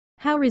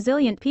how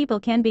resilient people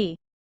can be.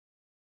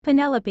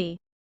 Penelope.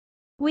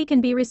 We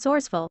can be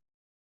resourceful.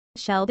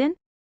 Sheldon?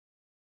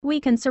 We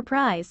can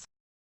surprise.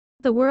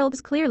 The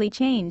world's clearly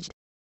changed.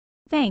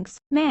 Thanks,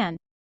 man.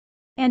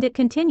 And it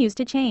continues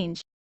to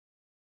change.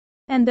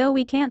 And though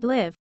we can't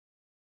live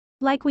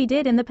like we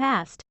did in the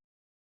past,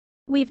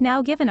 we've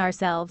now given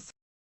ourselves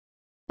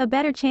a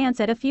better chance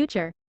at a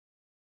future.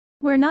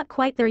 We're not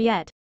quite there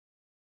yet.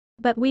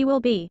 But we will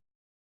be.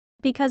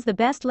 Because the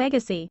best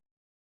legacy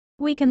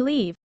we can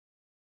leave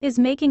is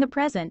making a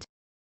present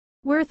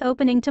worth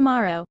opening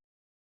tomorrow.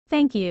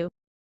 Thank you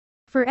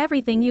for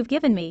everything you've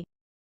given me.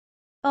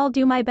 I'll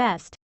do my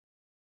best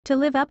to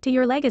live up to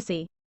your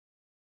legacy.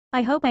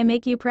 I hope I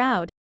make you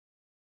proud.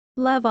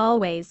 Love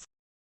always.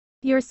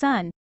 Your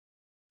son.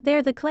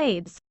 They're the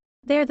Clades.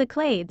 They're the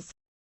Clades.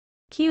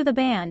 Cue the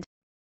band.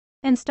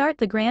 And start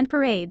the grand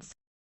parades.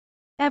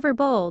 Ever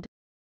bold.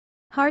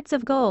 Hearts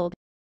of gold.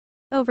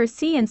 Over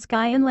sea and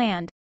sky and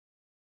land.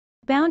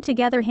 Bound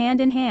together hand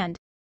in hand.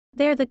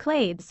 They're the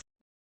Clades.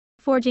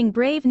 Forging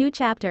brave new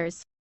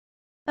chapters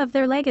of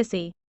their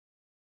legacy.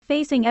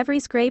 Facing every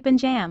scrape and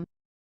jam.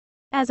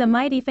 As a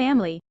mighty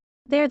family.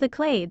 They're the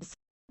Clades.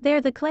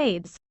 They're the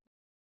Clades.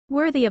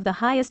 Worthy of the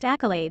highest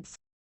accolades.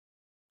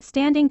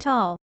 Standing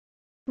tall.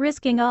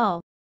 Risking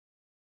all.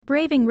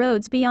 Braving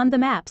roads beyond the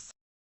maps.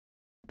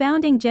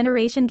 Bounding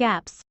generation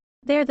gaps.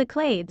 They're the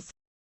Clades.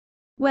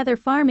 Whether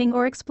farming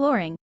or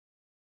exploring.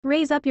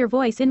 Raise up your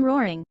voice in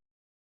roaring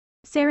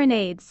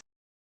serenades.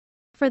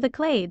 For the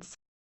Clades.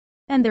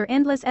 And their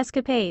endless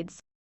escapades.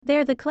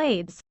 They're the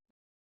Clades.